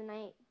magic of the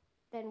night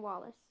than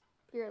Wallace,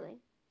 purely.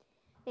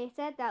 They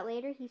said that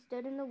later he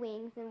stood in the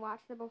wings and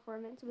watched the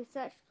performance with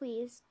such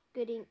pleased,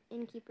 good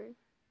innkeeper.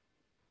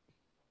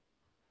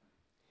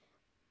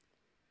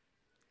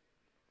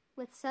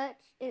 With such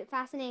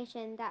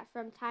fascination that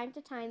from time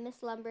to time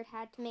Miss Lombard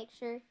had to make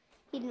sure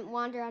he didn't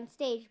wander on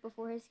stage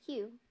before his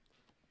cue.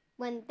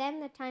 Then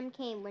the time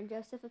came when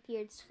Joseph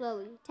appeared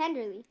slowly,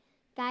 tenderly,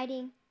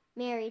 guiding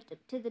Mary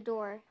to the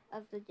door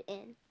of the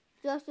inn.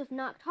 Joseph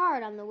knocked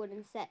hard on the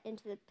wooden set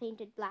into the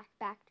painted black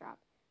backdrop.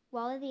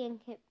 Wally the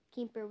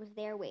innkeeper was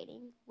there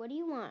waiting. "What do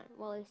you want?"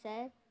 Wally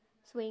said,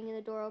 swinging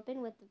the door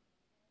open with a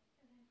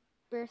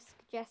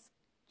brusque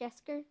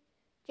gesture.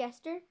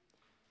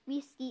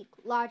 "We seek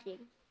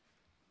lodging."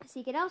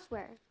 "Seek it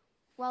elsewhere."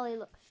 Wally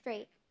looked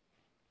straight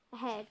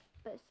ahead,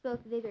 but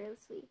spoke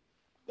vigorously.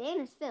 "The inn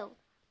is filled.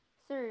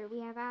 Sir, we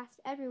have asked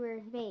everywhere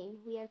in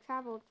vain. We have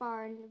traveled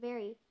far and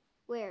very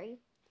weary.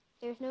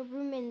 There is no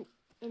room in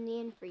the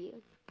inn for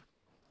you."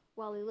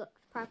 Wally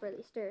looked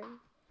properly stern.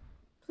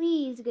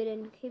 "Please, good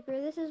innkeeper,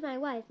 this is my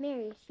wife,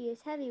 Mary. She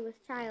is heavy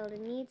with child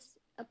and needs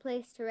a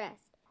place to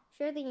rest.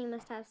 Surely you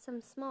must have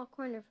some small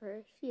corner for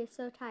her. She is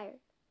so tired."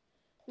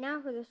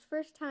 Now for the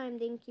first time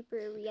the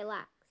innkeeper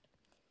relaxed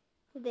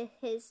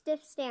his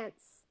stiff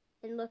stance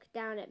and looked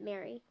down at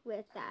Mary.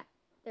 With that,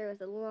 there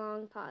was a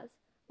long pause,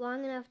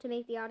 long enough to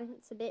make the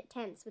audience a bit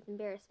tense with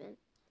embarrassment.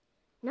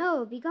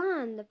 "No,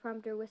 begone," the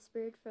prompter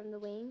whispered from the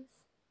wings.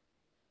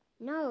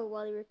 "No,"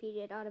 Wally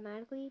repeated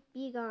automatically,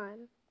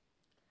 "begone."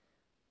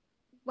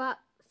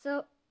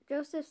 So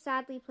Joseph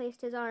sadly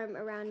placed his arm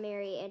around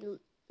Mary, and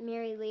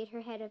Mary laid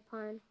her head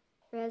upon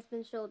her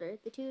husband's shoulder.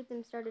 The two of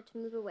them started to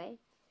move away.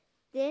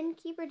 The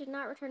innkeeper did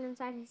not return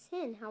inside his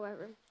inn,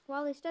 however.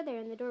 Wally stood there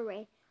in the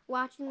doorway,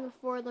 watching the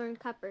forlorn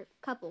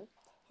couple.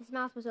 His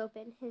mouth was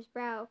open, his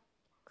brow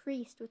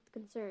creased with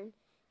concern,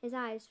 his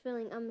eyes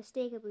filling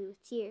unmistakably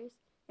with tears.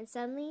 And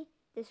suddenly,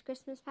 this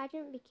Christmas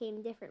pageant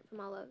became different from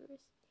all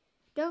others.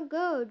 "Don't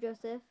go,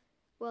 Joseph,"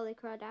 Wally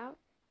cried out.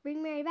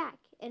 "Bring Mary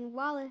back." And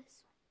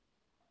Wallace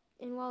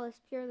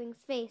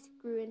Purling's face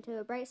grew into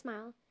a bright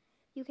smile.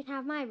 "You can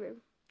have my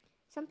room."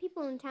 Some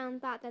people in town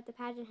thought that the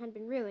pageant had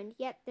been ruined,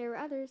 yet there were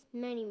others,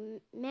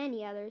 many,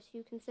 many others,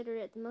 who considered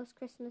it the most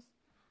Christmas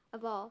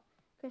of all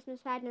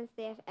Christmas pageants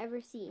they have ever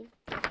seen.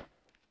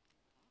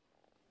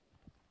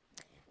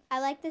 I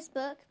like this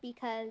book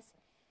because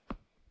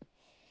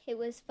it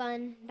was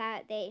fun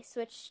that they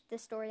switched the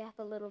story up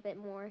a little bit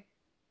more.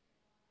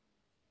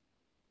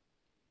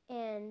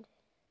 And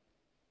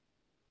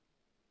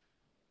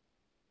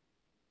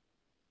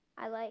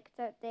I like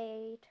that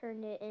they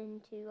turned it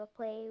into a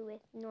play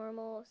with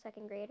normal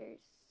second graders.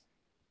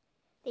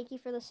 Thank you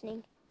for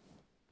listening.